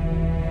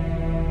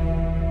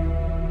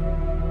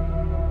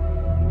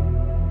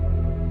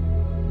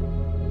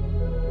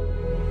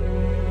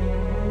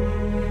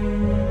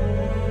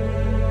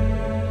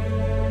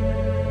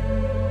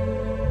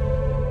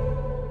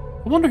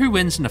 I wonder who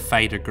wins in a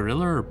fight, a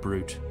gorilla or a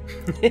brute?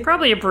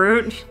 Probably a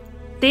brute.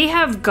 They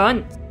have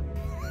guns.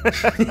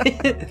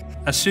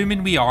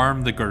 Assuming we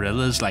arm the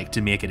gorillas, like,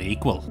 to make it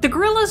equal. The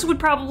gorillas would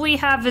probably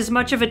have as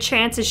much of a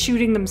chance at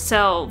shooting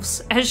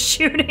themselves as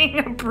shooting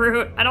a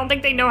brute. I don't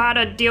think they know how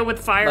to deal with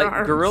firearms.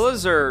 Like,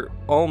 gorillas are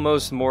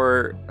almost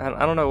more,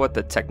 I don't know what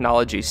the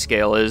technology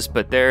scale is,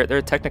 but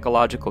their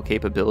technological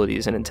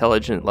capabilities and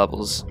intelligence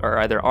levels are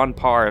either on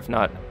par, if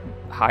not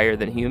higher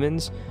than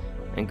humans.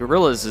 And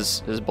gorillas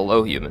is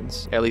below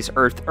humans. At least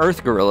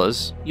Earth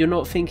gorillas. You're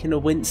not thinking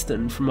of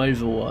Winston from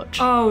Overwatch.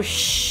 Oh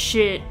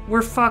shit.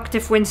 We're fucked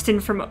if Winston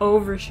from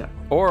Overshot.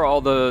 Or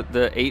all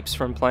the apes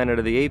from Planet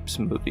of the Apes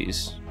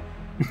movies.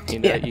 You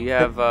know, Yeah. You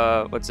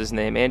have, what's his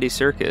name? Andy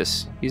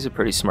Serkis. He's a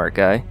pretty smart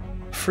guy.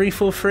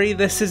 343,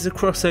 this is a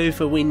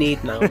crossover we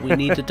need now. We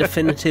need a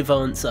definitive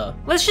answer.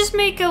 Let's just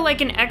make an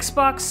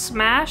Xbox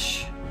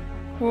Smash.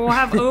 We'll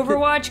have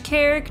Overwatch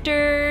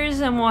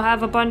characters, and we'll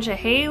have a bunch of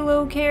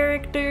Halo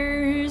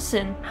characters,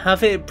 and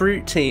Have it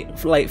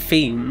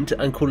themed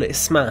and call it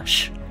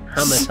Smash.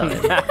 Hammer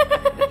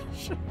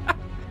time.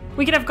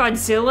 we could have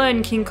Godzilla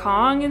and King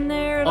Kong in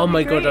there. Oh That'd be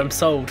my god, great. I'm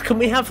sold. Can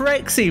we have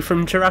Rexy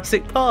from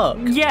Jurassic Park?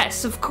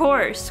 Yes, of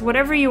course.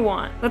 Whatever you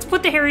want. Let's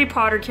put the Harry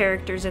Potter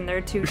characters in there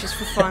too, just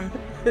for fun.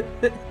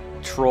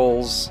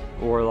 Trolls,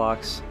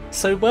 warlocks.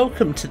 So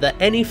welcome to the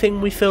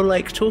Anything We Feel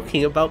Like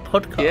Talking About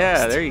podcast.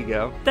 Yeah, there you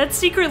go. That's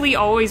secretly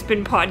always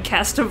been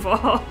podcast of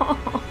all.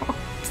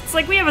 It's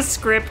like we have a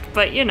script,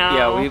 but you know.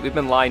 Yeah, we've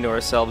been lying to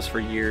ourselves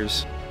for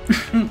years.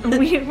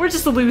 We're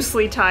just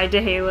loosely tied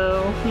to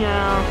Halo.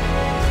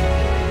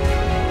 Yeah.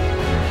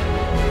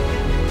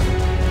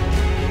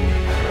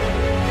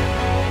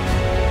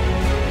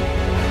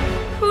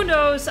 Who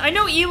knows? I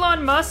know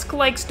Elon Musk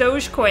likes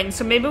Dogecoin,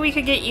 so maybe we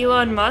could get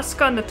Elon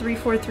Musk on the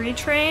 343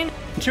 train.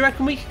 Do you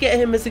reckon we could get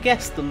him as a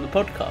guest on the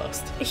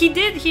podcast? He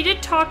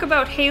did talk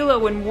about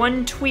Halo in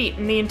one tweet,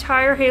 and the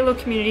entire Halo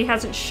community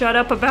hasn't shut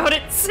up about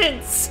it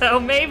since, so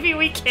maybe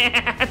we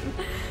can.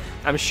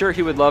 I'm sure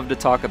he would love to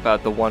talk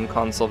about the one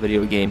console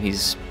video game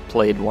he's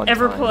played one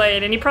Ever time.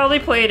 played, and he probably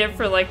played it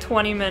for like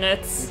 20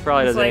 minutes. He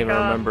probably He's doesn't like, even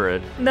remember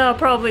it. No,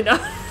 probably not.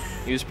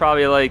 He was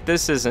probably like,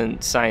 this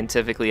isn't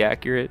scientifically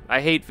accurate.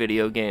 I hate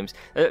video games.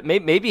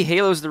 Maybe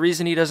Halo's the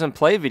reason he doesn't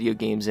play video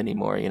games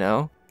anymore, you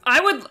know?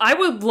 I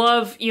would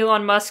love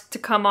Elon Musk to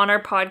come on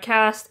our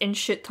podcast and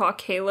shit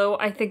talk Halo.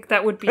 I think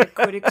that would be a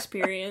good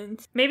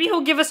experience. Maybe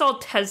he'll give us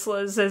all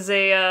Teslas as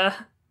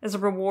a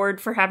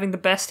reward for having the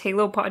best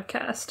Halo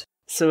podcast.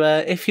 So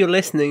if you're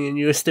listening and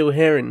you're still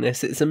hearing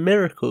this, it's a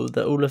miracle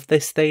that all of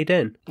this stayed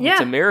in. Yeah,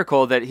 It's a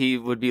miracle that he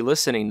would be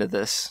listening to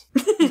this.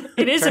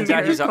 it is a Turns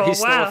out miracle. he's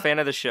still Wow. a fan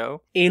of the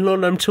show.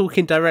 Elon, I'm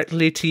talking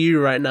directly to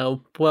you right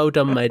now. Well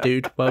done, my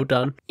dude. Well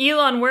done.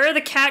 Elon, where are the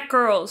cat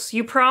girls?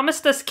 You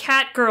promised us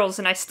cat girls,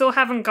 and I still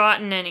haven't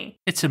gotten any.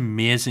 It's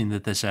amazing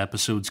that this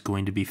episode's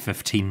going to be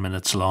 15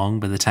 minutes long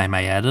by the time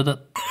I edit it.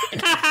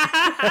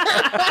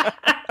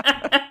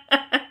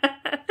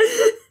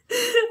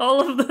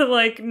 All of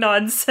the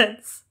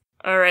nonsense.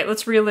 All right,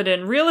 let's reel it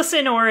in. Reel us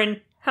in,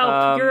 Oran.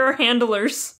 Help, you're our handlers.